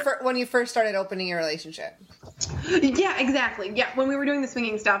like when you first started opening your relationship. Yeah, exactly. Yeah, when we were doing the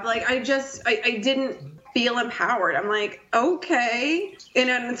swinging stuff, like I didn't feel empowered. I'm like, okay.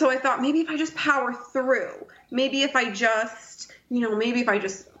 And so I thought maybe if I just power through, maybe if I just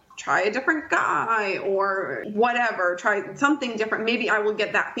try a different guy or whatever, try something different, maybe I will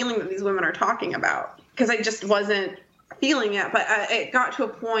get that feeling that these women are talking about. Because I just wasn't feeling it. But it got to a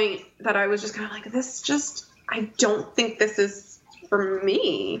point that I was just kind of like, I don't think this is for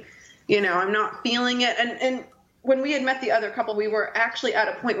me. I'm not feeling it. And when we had met the other couple, we were actually at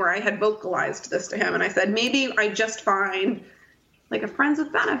a point where I had vocalized this to him. And I said, maybe I just find like a friends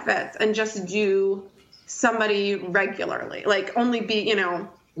with benefits and just do somebody regularly. Like only be,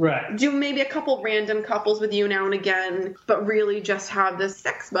 right. Do maybe a couple random couples with you now and again, but really just have this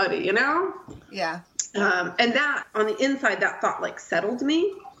sex buddy, Yeah. And that on the inside, that thought like settled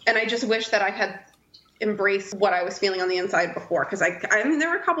me. And I just wish that I had embraced what I was feeling on the inside before. Cause I mean, there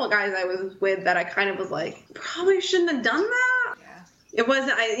were a couple of guys I was with that I kind of was like, probably shouldn't have done that. Yeah. It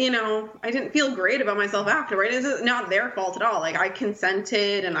wasn't, I didn't feel great about myself after, right? It's not their fault at all. Like I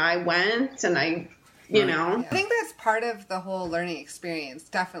consented and I went and I I think that's part of the whole learning experience,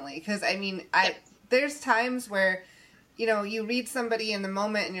 definitely. Because, I mean, there's times where, you read somebody in the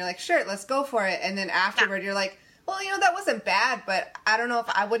moment and you're like, sure, let's go for it. And then afterward, you're like, well, that wasn't bad, but I don't know if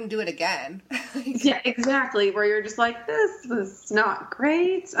I wouldn't do it again. Yeah, exactly. Where you're just like, this was not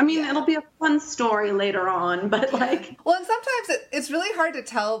great. I mean, it'll be a fun story later on, but like... Well, and sometimes it's really hard to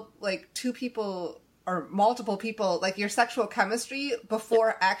tell, like, two people or multiple people, like, your sexual chemistry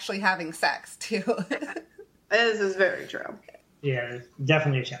before actually having sex, too. This is very true. Yeah,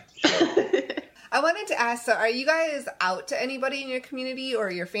 definitely a challenge. I wanted to ask, so are you guys out to anybody in your community or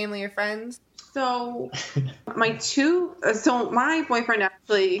your family or friends? So my boyfriend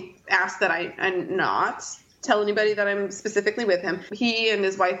actually asked that I not tell anybody that I'm specifically with him. He and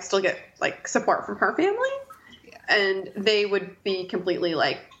his wife still get like support from her family, and they would be completely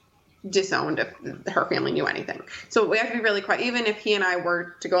like disowned if her family knew anything. So we have to be really quiet. Even if he and I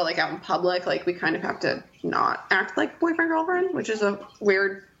were to go like out in public, like we kind of have to not act like boyfriend girlfriend, which is a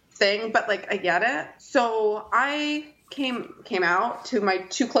weird thing, but like I get it. So I came out to my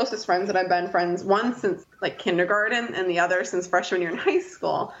two closest friends that I've been friends, one since like kindergarten and the other since freshman year in high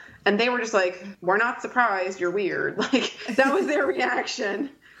school, and they were just like, we're not surprised, you're weird. Like that was their reaction.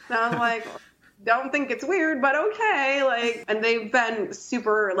 And I was like, don't think it's weird, but okay. Like, and they've been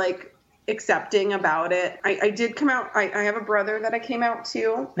super like accepting about it. I did come out. I have a brother that I came out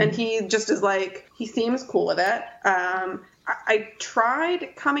to, and he just is like, he seems cool with it. I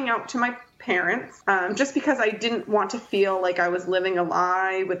tried coming out to my parents just because I didn't want to feel like I was living a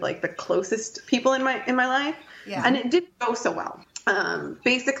lie with like the closest people in my life. Yeah. And it didn't go so well.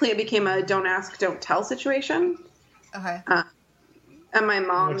 Basically it became a don't ask, don't tell situation. Okay. And my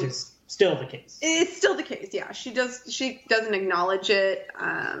mom, which is still the case. It's still the case. Yeah. She doesn't acknowledge it.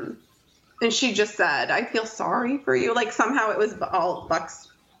 And she just said, I feel sorry for you. Like somehow it was all Buck's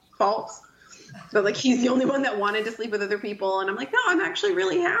fault. But like he's the only one that wanted to sleep with other people, and I'm like, no, I'm actually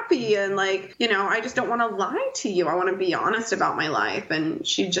really happy, and like, I just don't want to lie to you. I want to be honest about my life. And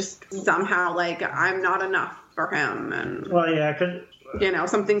she just somehow like, I'm not enough for him, and well, yeah, 'cause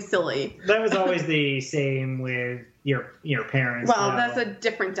something silly. That was always the same with your parents. Well, that's a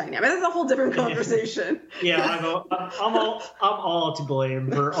different dynamic. That's a whole different conversation. Yeah, I'm all to blame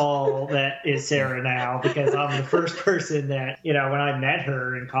for all that is Sarah now, because I'm the first person that, when I met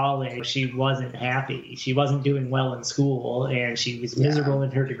her in college, she wasn't happy. She wasn't doing well in school, and she was miserable in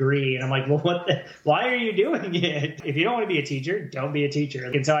her degree. And I'm like, well, why are you doing it? If you don't want to be a teacher, don't be a teacher.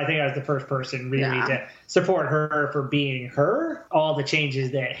 And so I think I was the first person really to support her for being her. All the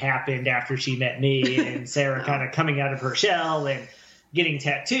changes that happened after she met me, and Sarah kind of coming out of her shell and getting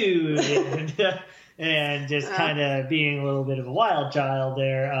tattooed and just kind of being a little bit of a wild child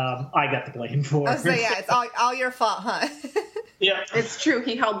there, I got the blame for. Oh, so yeah, it's all your fault, huh? Yeah, it's true.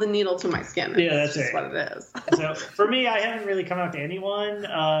 He held the needle to my skin. That's just right. what it is. So for me, I haven't really come out to anyone.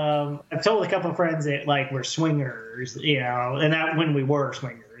 I've told a couple of friends that like we're swingers, and that when we were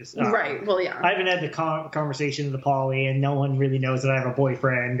swingers. Right. Well, yeah. I haven't had the conversation with the poly, and no one really knows that I have a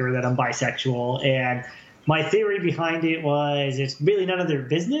boyfriend or that I'm bisexual. And my theory behind it was it's really none of their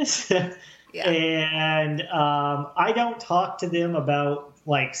business. Yeah. And I don't talk to them about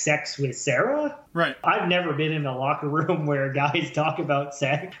like sex with Sarah. Right. I've never been in a locker room where guys talk about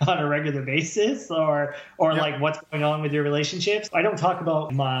sex on a regular basis or like what's going on with your relationships. I don't talk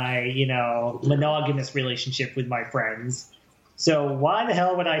about my, monogamous relationship with my friends. So why the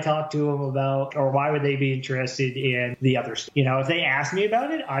hell would I talk to them about, or why would they be interested in the other stuff? If they asked me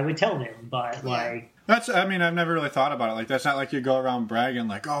about it, I would tell them. But I've never really thought about it. Like, that's not like you go around bragging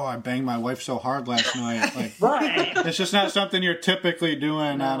like, oh, I banged my wife so hard last night. Like, right. It's just not something you're typically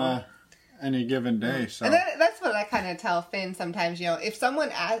doing on any given day. So and that's what I kind of tell Finn sometimes. If someone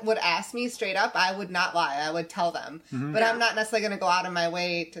would ask me straight up, I would not lie. I would tell them. Mm-hmm. But I'm not necessarily going to go out of my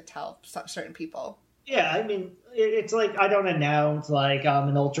way to tell certain people. Yeah, I mean, it's like I don't announce like I'm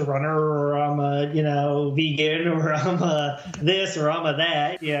an ultra runner or I'm a vegan or I'm a this or I'm a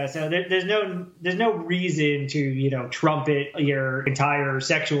that. Yeah, so there's no reason to trumpet your entire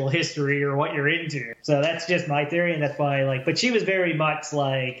sexual history or what you're into. So that's just my theory, and that's why but she was very much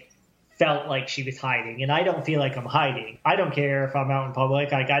felt like she was hiding, and I don't feel like I'm hiding. I don't care if I'm out in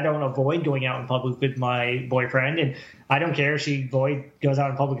public. Like, I don't avoid going out in public with my boyfriend, and I don't care if she goes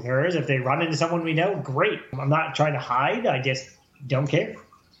out in public with hers. If they run into someone we know, great. I'm not trying to hide. I just don't care.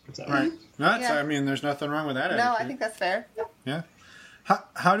 So. Right. I mean, there's nothing wrong with that. No, I think that's fair. Yeah.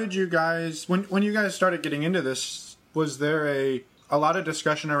 How did you guys, when you guys started getting into this, was there a lot of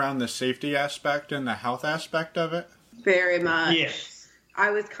discussion around the safety aspect and the health aspect of it? Very much. Yes.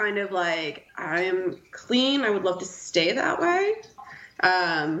 I was kind of like, I am clean. I would love to stay that way.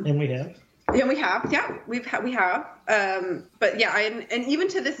 And we have. Yeah, we have. Yeah, we have. But yeah, and even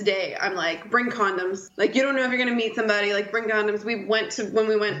to this day, I'm like, bring condoms. Like, you don't know if you're gonna meet somebody. Like, bring condoms. When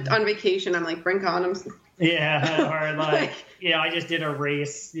we went on vacation, I'm like, bring condoms. Yeah, or I just did a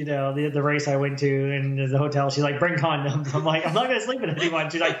race. The race I went to in the hotel. She's like, bring condoms. I'm like, I'm not gonna sleep with anyone.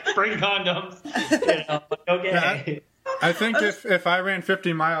 She's like, bring condoms. Okay. I think if I ran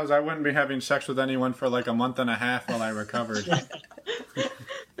 50 miles, I wouldn't be having sex with anyone for like a month and a half while I recovered.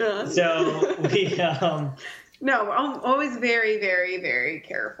 So we no, I'm always very, very, very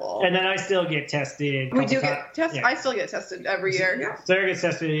careful. And then I still get tested. We do get tested. Yeah. I still get tested every year. Yeah. Sarah gets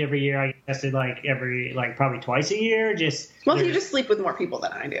tested every year. I get tested probably twice a year. You just sleep with more people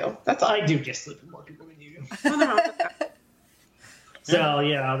than I do. That's all. I do just sleep with more people than you. So,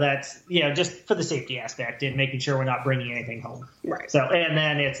 that's, just for the safety aspect and making sure we're not bringing anything home. Right. So, and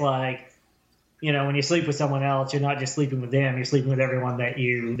then it's like, when you sleep with someone else, you're not just sleeping with them, you're sleeping with everyone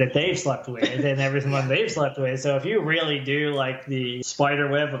that they've slept with and everyone they've slept with. So if you really do like the spider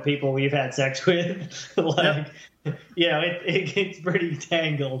web of people we've had sex with, it gets pretty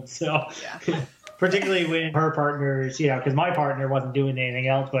tangled. So particularly when her partners, because my partner wasn't doing anything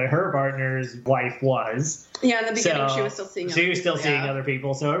else, but her partner's wife was. Yeah, in the beginning, she was still seeing other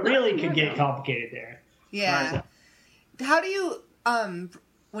people. So it really could get complicated there. Yeah. Right. How do you,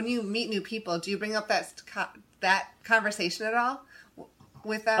 when you meet new people, do you bring up that conversation at all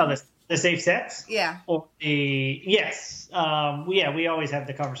with them? Oh, the safe sex? Yeah. Or yes. We always have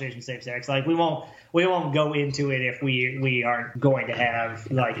the conversation safe sex. Like, we won't go into it if we aren't going to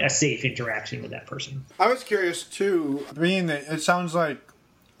have like a safe interaction with that person. I was curious too, being that it sounds like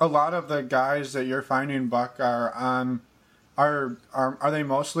a lot of the guys that you're finding, Buck, are they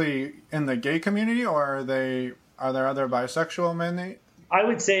mostly in the gay community, or are there other bisexual men? I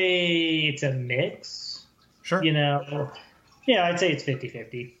would say it's a mix. Sure. I'd say it's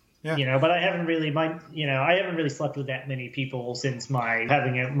 50-50. Yeah. But I haven't really slept with that many people since my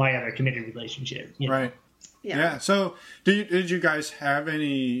other committed relationship. Right. Yeah. So did you guys have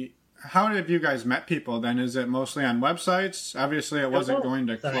any? How have you guys met people then? Is it mostly on websites? Obviously, it wasn't going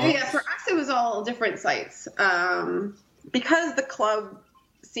to clubs. Yeah, for us it was all different sites. Because the club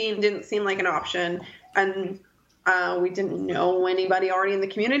scene didn't seem like an option, and we didn't know anybody already in the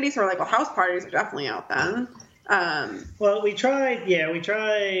community, so we're like, well, house parties are definitely out then. Well, we tried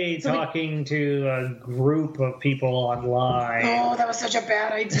talking to a group of people online. Oh, that was such a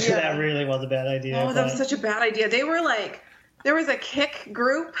bad idea. That really was a bad idea. Oh, that was such a bad idea. They were like, there was a Kik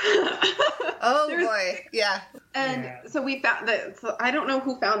group. Boy. Yeah. And so we found that, so I don't know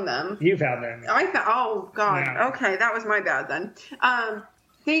who found them. You found them. Oh, God. Yeah. Okay, that was my bad then.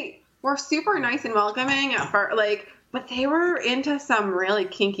 They were super nice and welcoming at first, but they were into some really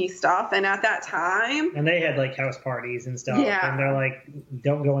kinky stuff, and at that time... And they had, like, house parties and stuff, yeah. And they're like,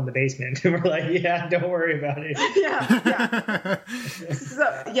 don't go in the basement. And we're like, yeah, don't worry about it. Yeah.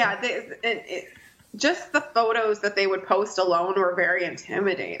 So, yeah, just the photos that they would post alone were very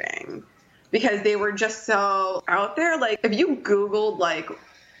intimidating, because they were just so out there. Like, if you Googled, like,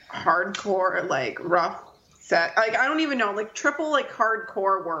 hardcore, like, rough sex, like, I don't even know, like, triple, like,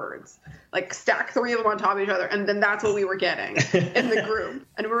 hardcore words. like stack 3 of them on top of each other, and then that's what we were getting in the group.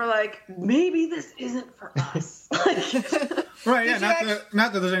 And we were like, maybe this isn't for us. Right, yeah,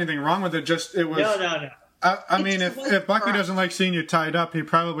 not that there's anything wrong with it, just it was... No. I mean, if Bucky doesn't like seeing you tied up, he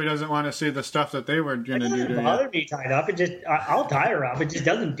probably doesn't want to see the stuff that they were going to do to you. It doesn't bother me tied up. I'll tie her up. It just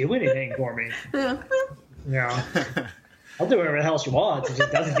doesn't do anything for me. Yeah. I'll do whatever the hell she wants. It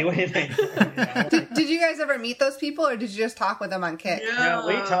just doesn't do anything. Did you guys ever meet those people, or did you just talk with them on Kick? No,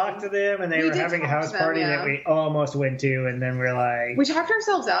 we talked to them, and they were having a house party that we almost went to, and then we're like... We talked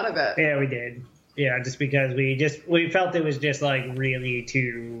ourselves out of it. Yeah, we did. Yeah, just because we felt it was just like really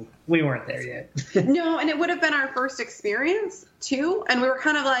too... We weren't there yet. No, and it would have been our first experience, too. And we were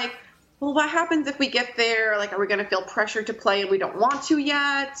kind of like, well, what happens if we get there? Like, are we going to feel pressured to play and we don't want to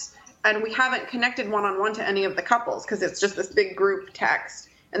yet? And we haven't connected one-on-one to any of the couples because it's just this big group text.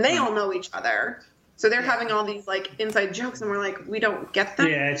 And they all know each other. So they're having all these, like, inside jokes, and we're like, we don't get them.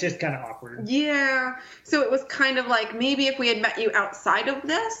 Yeah, it's just kind of awkward. Yeah. So it was kind of like, maybe if we had met you outside of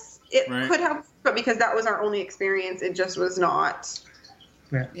this, it could have, but because that was our only experience, it just was not...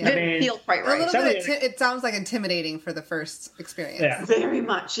 Yeah. Didn't feel quite right. A little bit. It sounds like intimidating for the first experience. Yeah. Very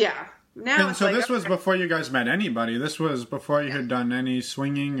much, yeah. Now and so like, this was before you guys met anybody. This was before you had done any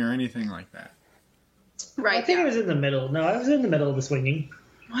swinging or anything like that. Right. I think it was in the middle. No, I was in the middle of the swinging.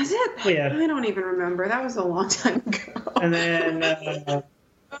 Was it? Yeah. I don't even remember. That was a long time ago. And then,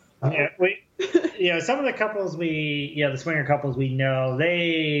 some of the couples the swinger couples we know,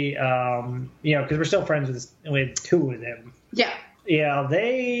 they, because we're still friends with 2 of them. Yeah. Yeah,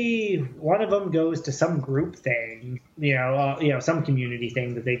 one of them goes to some group thing, some community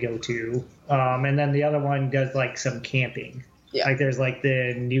thing that they go to. And then the other one does like some camping. Yeah. Like there's like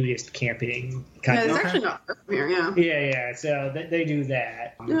the nudist camping kind of. Yeah, it's actually not far from here, yeah. Yeah. So they do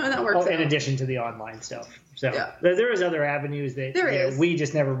that. No, that works in addition to the online stuff. So there is other avenues that we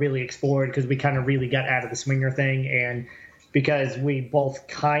just never really explored because we kind of really got out of the swinger thing, and because we both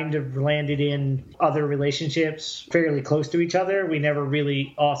kind of landed in other relationships fairly close to each other, we never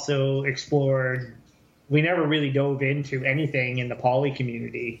really also explored. We never really dove into anything in the poly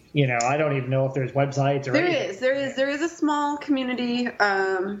community. I don't even know if there's websites or anything. There is a small community.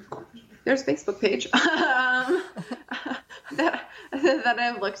 There's a Facebook page that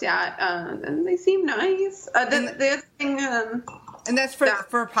I've looked at, and they seem nice. The other thing, and that's for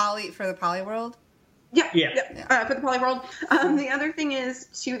the poly world. Yeah. For the poly world. The other thing is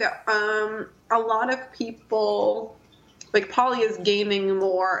too that a lot of people. Like, poly is gaining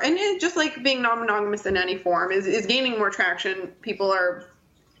more, and it, just like being non-monogamous in any form, is gaining more traction. People are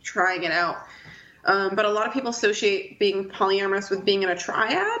trying it out. But a lot of people associate being polyamorous with being in a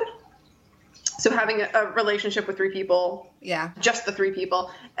triad. So having a relationship with 3 people. Yeah. Just the 3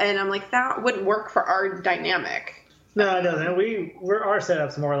 people. And I'm like, that wouldn't work for our dynamic. No, it doesn't. Our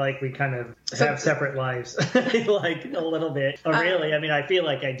setup's more like we kind of have separate lives, like a little bit. Really, I mean, I feel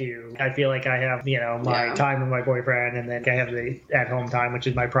like I do. I feel like I have, my time with my boyfriend, and then I have the at-home time, which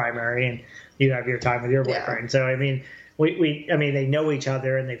is my primary, and you have your time with your boyfriend. Yeah. So, I mean, they know each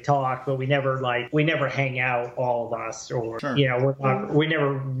other and they've talked, but we never hang out, all of us, or we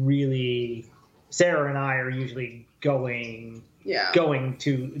never really. Sarah and I are usually going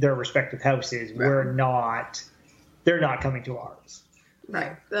to their respective houses. Right. They're not coming to ours.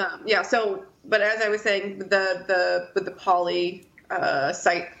 Right. So, but as I was saying, with the poly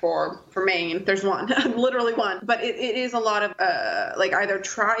site for Maine, there's one, literally one. But it is a lot of like either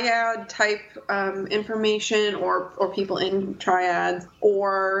triad type information or people in triads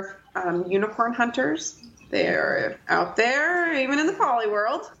or unicorn hunters. They're out there, even in the poly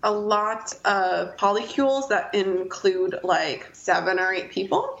world. A lot of polycules that include like 7 or 8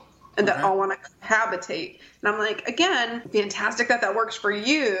 people. And that all want to cohabitate. And I'm like, again, fantastic that works for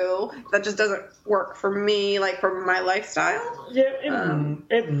you. That just doesn't work for me, like for my lifestyle. Yeah,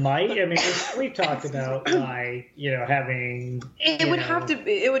 it might. I mean, we've talked about having.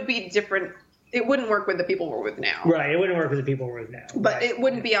 It would be different. It wouldn't work with the people we're with now. Right, it wouldn't work with the people we're with now. But it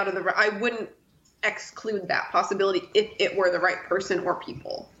wouldn't be I wouldn't exclude that possibility if it were the right person or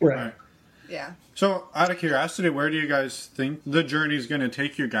people. Right. Yeah. So, out of curiosity, where do you guys think the journey's going to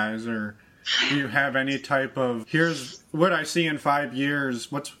take you guys? Or do you have any type of, here's what I see in 5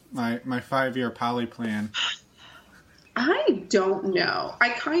 years, what's my 5-year poly plan? I don't know.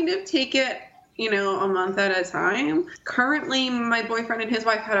 I kind of take it, a month at a time. Currently, my boyfriend and his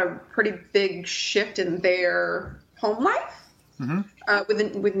wife had a pretty big shift in their home life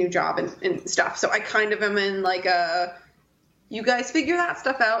with new job and stuff. So I kind of am in like you guys figure that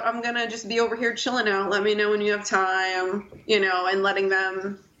stuff out. I'm going to just be over here chilling out. Let me know when you have time, and letting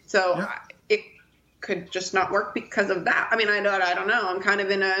them. So could just not work because of that. I mean, I don't know. I'm kind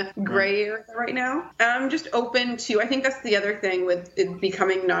of in a gray area right now. And I'm just open to, I think that's the other thing with it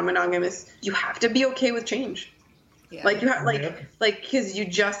becoming non-monogamous. You have to be okay with change. Yeah. Like, you have, because you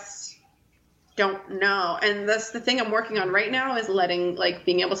just don't know. And that's the thing I'm working on right now is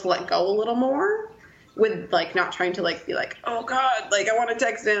being able to let go a little more with, like, not trying to, like, be like, oh, God, like, I want to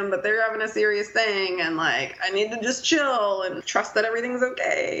text him, but they're having a serious thing. And, like, I need to just chill and trust that everything's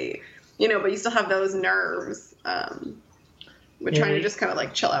okay. You know, but you still have those nerves. We're trying to just kind of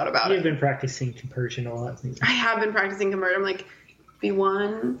like chill out about it. You've been practicing conversion a lot. I have been practicing conversion. I'm like, be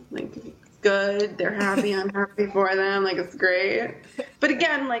one, like, it's good. They're happy. I'm happy for them. Like, it's great. But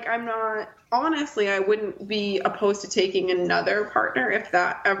again, like, honestly, I wouldn't be opposed to taking another partner if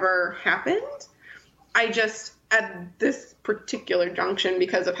that ever happened. I just, at this particular junction,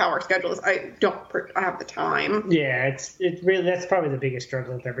 because of how our schedule is, I have the time. Yeah, it's really, that's probably the biggest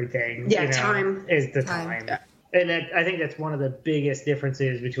struggle with everything. Yeah, time. Is the time. Yeah. And I think that's one of the biggest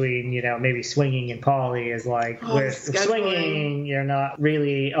differences between, maybe swinging and poly is like with swinging, you're not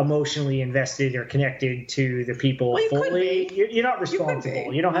really emotionally invested or connected to the people fully. You're not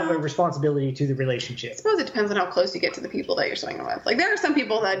responsible. You don't have a responsibility to the relationship. I suppose it depends on how close you get to the people that you're swinging with. Like, there are some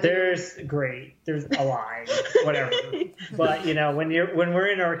people that there's a line, whatever. But when we're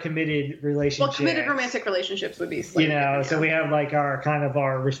in our committed relationship, committed romantic relationships would be slightly so we have like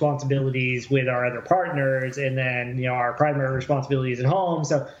our responsibilities with our other partners, and then our primary responsibilities at home.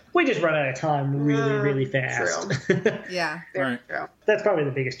 So we just run out of time really fast. True. Yeah, right. True. That's probably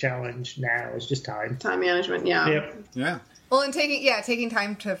the biggest challenge now is just time. Time management. Yeah. Yep. Yeah. Well, and taking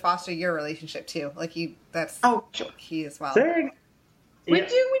time to foster your relationship too. Like that's key as well.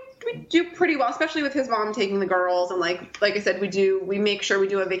 We do pretty well, especially with his mom taking the girls, and like I said, we make sure we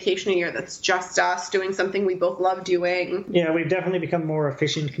do a vacation a year that's just us doing something we both love doing. Yeah, we've definitely become more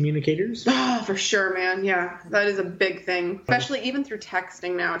efficient communicators. Oh, for sure, man. Yeah, that is a big thing, especially even through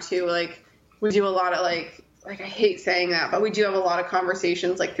texting now too. Like, we do a lot of like I hate saying that, but we do have a lot of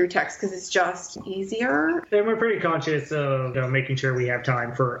conversations like through text because it's just easier. And we're pretty conscious of making sure we have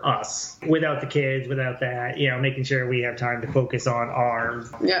time for us without the kids, without that, making sure we have time to focus on ours.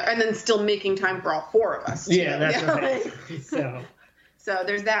 Yeah, and then still making time for all four of us. Too. Yeah, that's right. So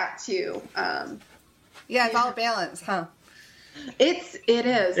there's that too. It's all balance, huh? It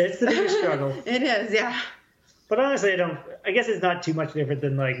is. It's the biggest struggle. It is, yeah. But honestly, I guess it's not too much different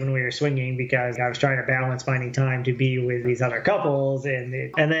than like when we were swinging, because I was trying to balance finding time to be with these other couples, and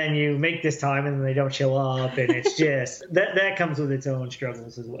then you make this time and then they don't show up, and it's just that comes with its own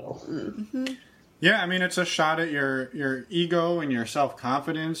struggles as well. Mm-hmm. Yeah, I mean, it's a shot at your ego and your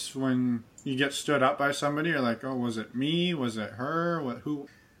self-confidence when you get stood up by somebody. You're like, oh, was it me? Was it her? Who?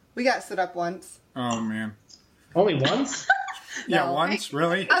 We got stood up once. Oh man. Only once? Yeah, No. once,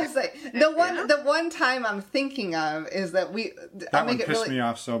 really? I was like, the one time I'm thinking of is that That one pissed me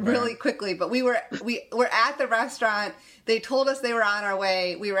off so bad. Really quickly, but we were at the restaurant. They told us they were on our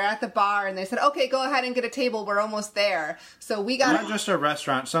way. We were at the bar, and they said, "Okay, go ahead and get a table. We're almost there." So we got not just a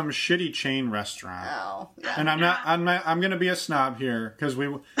restaurant, some shitty chain restaurant. Oh, yeah. And I'm going to be a snob here because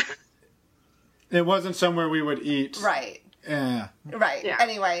it wasn't somewhere we would eat. Right. Yeah. Right. Yeah.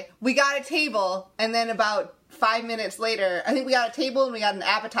 Anyway, we got a table, and then about 5 minutes later, I think we got a table and we got an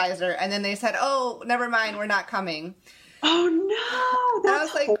appetizer, and then they said, "Oh, never mind, we're not coming." Oh no,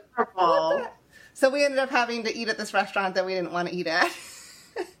 that's horrible. So we ended up having to eat at this restaurant that we didn't want to eat at.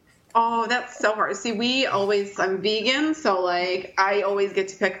 Oh, that's so hard. See, I'm vegan, so like I always get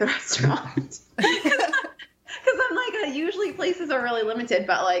to pick the restaurant. Because I'm like, usually places are really limited,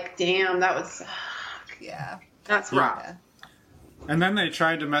 but like, damn, that would suck. Yeah. That's rough. Yeah. And then they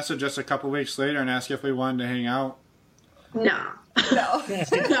tried to message us a couple weeks later and ask if we wanted to hang out. No. No.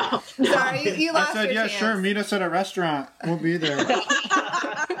 No. Sorry, you lost I said, your yeah, chance. sure, meet us at a restaurant. We'll be there.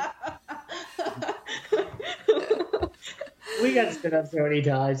 We got stood up so many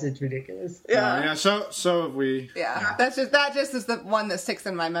times, it's ridiculous. Yeah. So have we. Yeah. That just is the one that sticks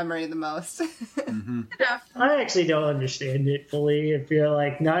in my memory the most. Mm-hmm. Yeah. I actually don't understand it fully. If you're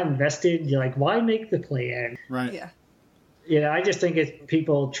like not invested, you're like, why make the plan? Right. Yeah. I just think it's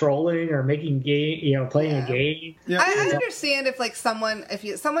people trolling or making playing a game. Yeah. I understand if like someone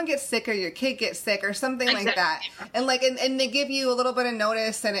gets sick or your kid gets sick or something like that, and like and they give you a little bit of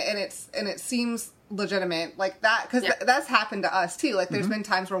notice, and it seems legitimate like that, because that's happened to us too. Like there's been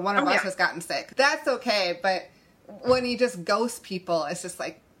times where one of us has gotten sick. That's okay, but when you just ghost people, it's just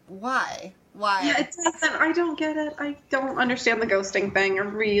like, why? Yeah, it doesn't. I don't get it. I don't understand the ghosting thing. I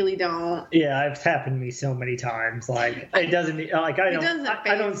really don't. Yeah, it's happened to me so many times. Like it doesn't. Like I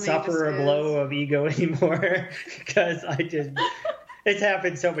don't suffer a blow of ego anymore because I just It's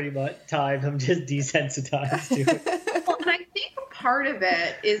happened so many times. I'm just desensitized to it. Well, and I think part of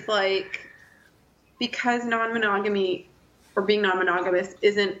it is like because non-monogamy or being non-monogamous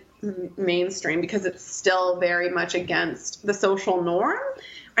isn't mainstream because it's still very much against the social norm.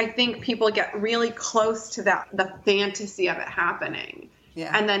 I think people get really close to the fantasy of it happening.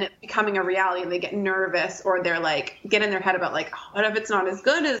 Yeah. And then it becoming a reality and they get nervous or they're like, get in their head about like, what if it's not as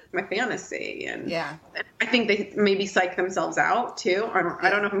good as my fantasy? And yeah. I think they maybe psych themselves out too. I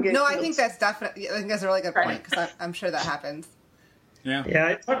don't know if I'm getting. No, I think that's definitely, I think that's a really good point because I'm sure that happens. Yeah.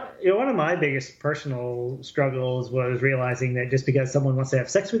 Yeah. One of my biggest personal struggles was realizing that just because someone wants to have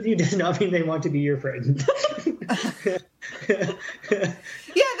sex with you does not mean they want to be your friend. Yeah,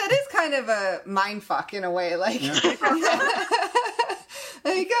 that is kind of a mind fuck in a way. Like,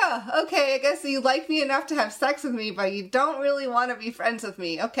 there you go. Okay, I guess you like me enough to have sex with me, but you don't really want to be friends with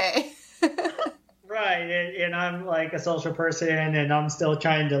me. Okay. Right, and I'm like a social person, and I'm still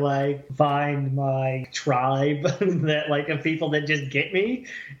trying to like find my tribe that like of people that just get me,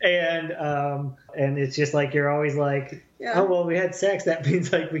 and it's just like you're always like, oh well, we had sex, that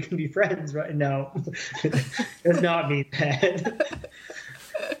means like we can be friends, right? No, does not mean that.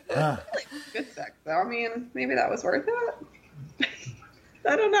 Good sex though. I mean, maybe that was worth it.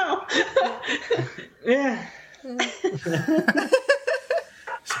 I don't know. Yeah.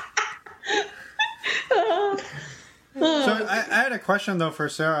 So I had a question though for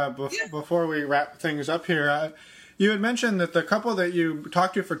Sarah before we wrap things up here. You had mentioned that the couple that you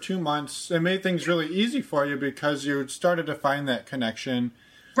talked to for 2 months, it made things really easy for you because you started to find that connection.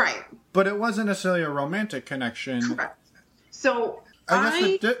 Right. But it wasn't necessarily a romantic connection. Correct. So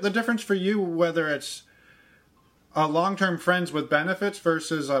I guess the difference for you, whether it's a long-term friends with benefits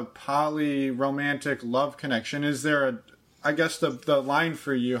versus a poly-romantic love connection, is there I guess the line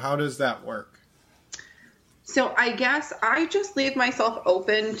for you, how does that work? So I guess I just leave myself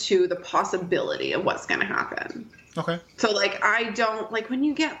open to the possibility of what's going to happen. Okay. So like I don't like when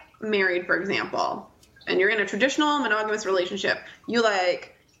you get married, for example, and you're in a traditional monogamous relationship, you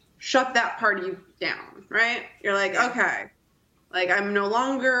like shut that part of you down, right? You're like, okay, like I'm no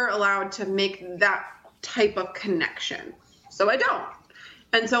longer allowed to make that type of connection. So I don't.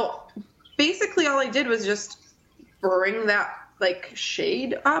 And so basically all I did was just bring that like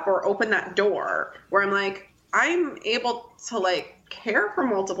shade up or open that door where I'm like, I'm able to like care for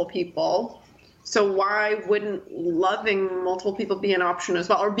multiple people. So why wouldn't loving multiple people be an option as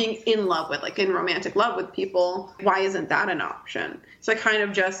well? Or being in love with, like in romantic love with people, why isn't that an option? So I kind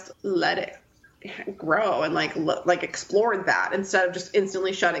of just let it grow and like explored that instead of just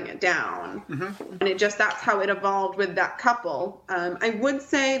instantly shutting it down. Mm-hmm. And that's how it evolved with that couple. I would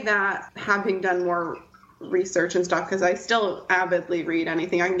say that having done more research and stuff, because I still avidly read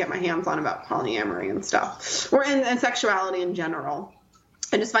anything I can get my hands on about polyamory and stuff, or and sexuality in general.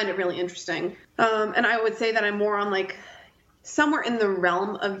 I just find it really interesting. And I would say that I'm more on like somewhere in the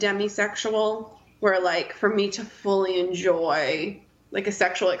realm of demisexual, where like for me to fully enjoy like a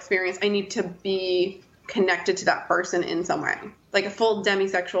sexual experience, I need to be connected to that person in some way. Like a full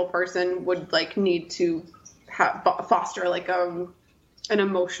demisexual person would like need to foster like an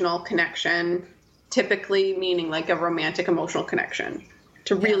emotional connection, typically meaning like a romantic emotional connection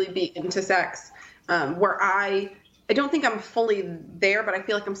to really be into sex, where I don't think I'm fully there, but I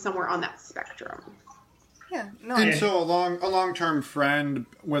feel like I'm somewhere on that spectrum. Yeah. No. And so a long-term friend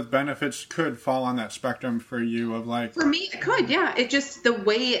with benefits could fall on that spectrum for you of like... For me, it could, yeah. It just, the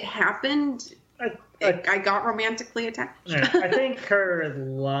way it happened, I got romantically attached. Yeah, I think her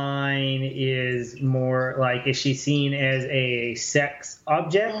line is more like, is she seen as a sex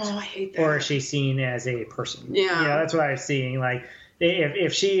object? Oh, I hate that. Or is she seen as a person? Yeah. That's what I was seeing. Like,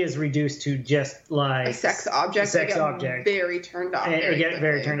 if she is reduced to just like a sex object, very turned off.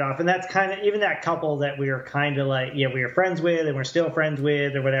 Very turned off. And that's kind of, even that couple that we were kind of like, we were friends with and we're still friends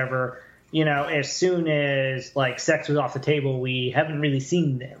with or whatever, as soon as like sex was off the table, we haven't really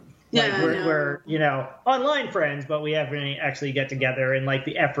seen them. Like we're online friends, but we haven't actually get together, and like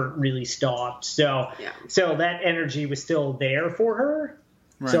the effort really stopped. So that energy was still there for her.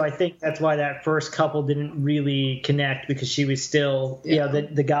 Right. So I think that's why that first couple didn't really connect, because she was still,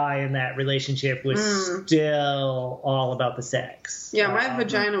 the guy in that relationship was still all about the sex. Yeah, my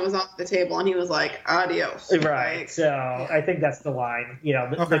vagina was off the table, and he was like, adios. Right. So I think that's the line.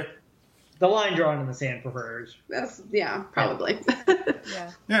 The line drawn in the sand for hers. That's probably.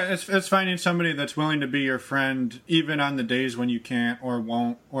 Yeah, it's finding somebody that's willing to be your friend even on the days when you can't or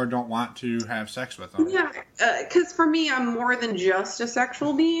won't or don't want to have sex with them. Yeah, because for me, I'm more than just a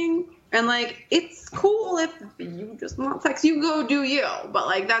sexual being. And, like, it's cool if you just want sex. You go do you. But,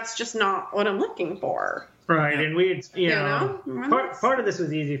 like, that's just not what I'm looking for. Right, and we, You part of this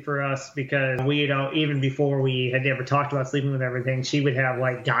was easy for us because we, even before we had ever talked about sleeping with everything, she would have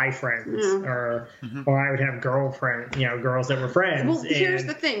like guy friends, or I would have girlfriend, girls that were friends. Well, here's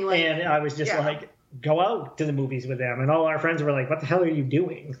the thing, like, and I was just like, go out to the movies with them, and all our friends were like, "What the hell are you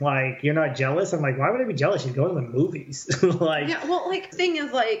doing? Like, you're not jealous?" I'm like, "Why would I be jealous? You go to the movies." Like, yeah, well, like, the thing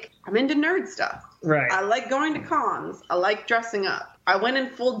is, like, I'm into nerd stuff. Right. I like going to cons. I like dressing up. I went in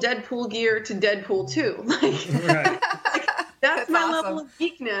full Deadpool gear to Deadpool 2. Like, Right. that's my awesome. level of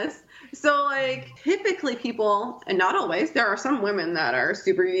geekness. So, like, typically people, and not always, there are some women that are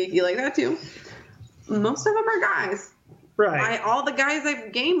super geeky like that too. Most of them are guys. Right. All the guys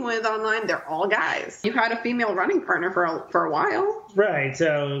I've gamed with online, they're all guys. You had a female running partner for a while. Right,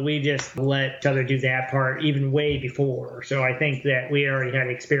 so we just let each other do that part even way before. So I think that we already had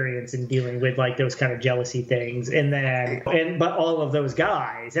experience in dealing with like those kind of jealousy things. But all of those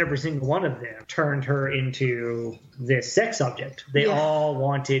guys, every single one of them, turned her into this sex subject. They all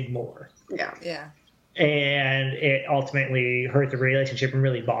wanted more. Yeah. Yeah. And it ultimately hurt the relationship and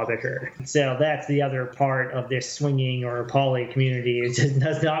really bothered her. So that's the other part of this swinging or poly community. It just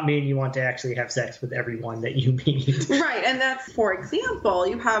does not mean you want to actually have sex with everyone that you meet. Right, and that's, for example,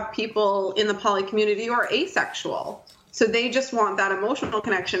 you have people in the poly community who are asexual. So they just want that emotional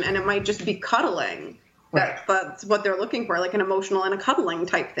connection, and it might just be cuddling. Right. That's what they're looking for, like an emotional and a cuddling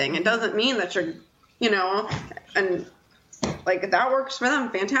type thing. It doesn't mean that you're, and like, if that works for them,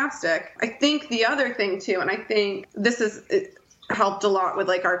 fantastic. I think the other thing too, and I think it helped a lot with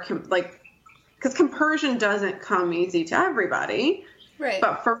like because compersion doesn't come easy to everybody. Right.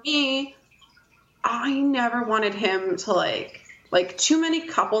 But for me, I never wanted him to like too many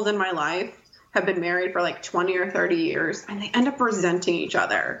couples in my life have been married for like 20 or 30 years, and they end up resenting each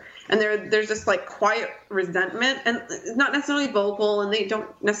other. And there's this like quiet resentment, and it's not necessarily vocal, and they don't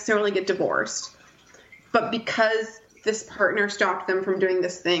necessarily get divorced. But because this partner stopped them from doing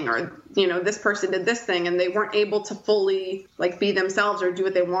this thing, or, this person did this thing, and they weren't able to fully like be themselves or do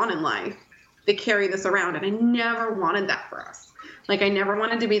what they want in life, they carry this around. And I never wanted that for us. Like, I never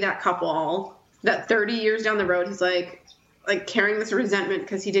wanted to be that couple that 30 years down the road, he's like carrying this resentment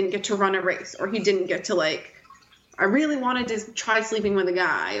because he didn't get to run a race, or he didn't get to I really wanted to try sleeping with a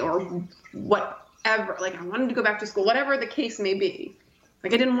guy, or whatever. Like, I wanted to go back to school, whatever the case may be.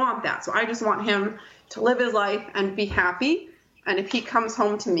 Like, I didn't want that. So I just want him to live his life and be happy. And if he comes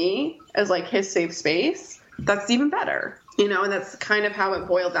home to me as like his safe space, that's even better. And that's kind of how it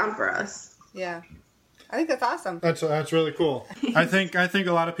boiled down for us. Yeah. I think that's awesome. That's really cool. I think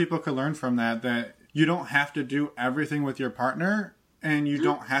a lot of people could learn from that you don't have to do everything with your partner, and you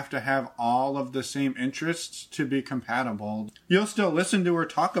don't have to have all of the same interests to be compatible. You'll still listen to her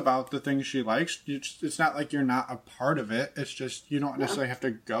talk about the things she likes. It's not like you're not a part of it. It's just you don't necessarily have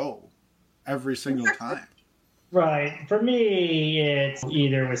to go every single time. Right. For me, it's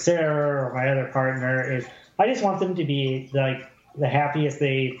either with Sarah or my other partner. I just want them to be like the happiest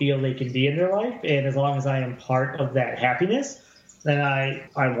they feel they can be in their life, and as long as I am part of that happiness, then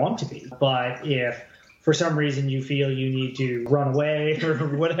I want to be. But if for some reason you feel you need to run away or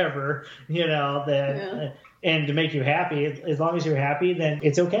whatever, and to make you happy, as long as you're happy, then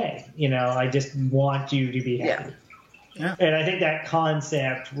it's okay. I just want you to be happy. Yeah. And I think that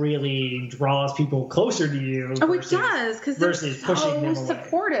concept really draws people closer to you. Oh, it does, because they're pushing them so away.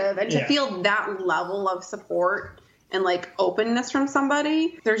 supportive, and to feel that level of support and like openness from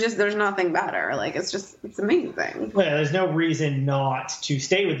somebody, there's nothing better. Like, it's amazing. Well, there's no reason not to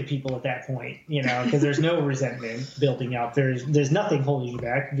stay with the people at that point, because there's no resentment building up. There's nothing holding you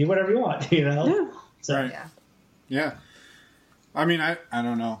back. Do whatever you want, Yeah. So Right. Yeah. I mean, I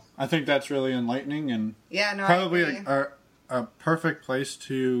don't know. I think that's really enlightening, and probably a perfect place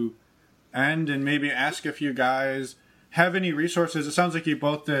to end, and maybe ask if you guys have any resources. It sounds like you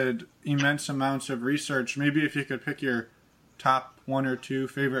both did immense amounts of research. Maybe if you could pick your top 1 or 2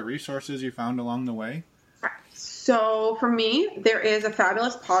 favorite resources you found along the way. So for me, there is a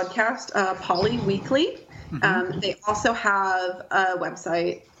fabulous podcast, Poly Weekly. Mm-hmm. They also have a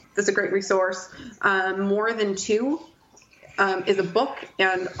website that's a great resource. More Than Two is a book,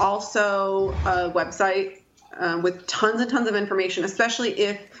 and also a website with tons and tons of information, especially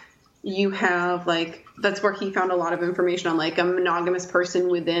if you have that's where he found a lot of information on a monogamous person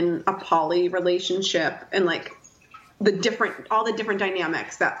within a poly relationship, and all the different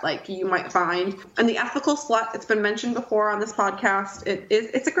dynamics that you might find. And The Ethical Slut, it's been mentioned before on this podcast.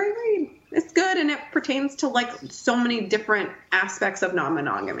 It's a great read. It's good, and it pertains to so many different aspects of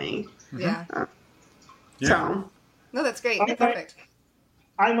non-monogamy. Yeah. So no, that's great. Perfect.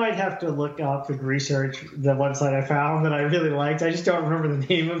 I might have to look up and research the website I found that I really liked. I just don't remember the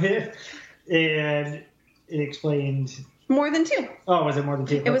name of it. And it explained... More than 2. Oh, was it more than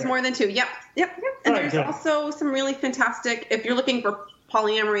 2? It was more than 2, yep. And there's good. also some really fantastic, if you're looking for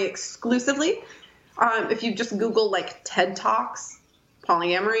polyamory exclusively, if you just Google like TED Talks,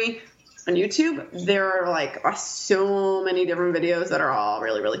 polyamory on YouTube, there are like so many different videos that are all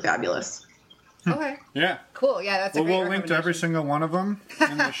really, really fabulous. Okay. Yeah. Cool. Yeah, that's a great We'll link to every single one of them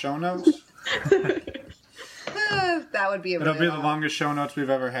in the show notes. That would be a It'll be the longest show notes we've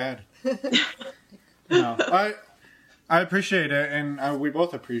ever had. No, I appreciate it, and we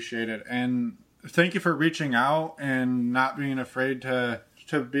both appreciate it. And thank you for reaching out and not being afraid to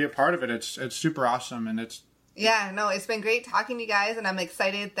be a part of it. It's super awesome, and it's... Yeah, no, it's been great talking to you guys, and I'm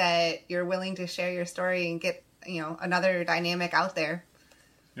excited that you're willing to share your story and get, another dynamic out there.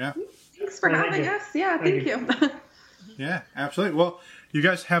 Yeah. Thanks for having us. Yeah, thank you. Yeah, absolutely. Well, you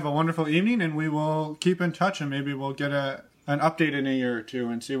guys have a wonderful evening, and we will keep in touch, and maybe we'll get an update in a year or two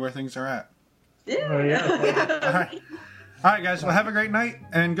and see where things are at. Yeah. Oh, yeah. All right, guys. Well, have a great night,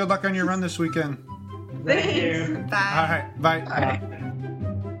 and good luck on your run this weekend. Thank you. Bye. All right, bye. Bye.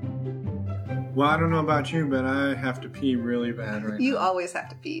 Well, I don't know about you, but I have to pee really bad right You now. always have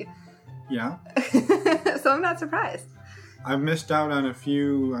to pee. Yeah. So I'm not surprised. I've missed out on a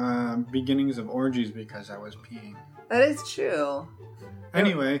few beginnings of orgies because I was peeing. That is true.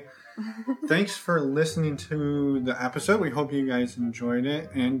 Anyway, thanks for listening to the episode. We hope you guys enjoyed it,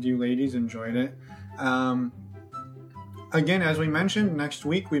 and you ladies enjoyed it. Again, as we mentioned, next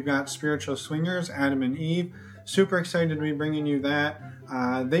week we've got Spiritual Swingers, Adam and Eve. Super excited to be bringing you that.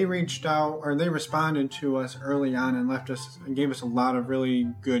 They reached out, or they responded to us early on and gave us a lot of really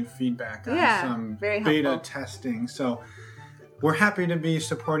good feedback on some very beta helpful. testing. So we're happy to be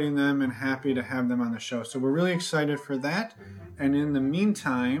supporting them and happy to have them on the show. So we're really excited for that. And in the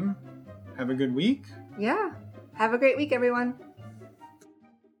meantime, have a good week. Yeah. Have a great week, everyone.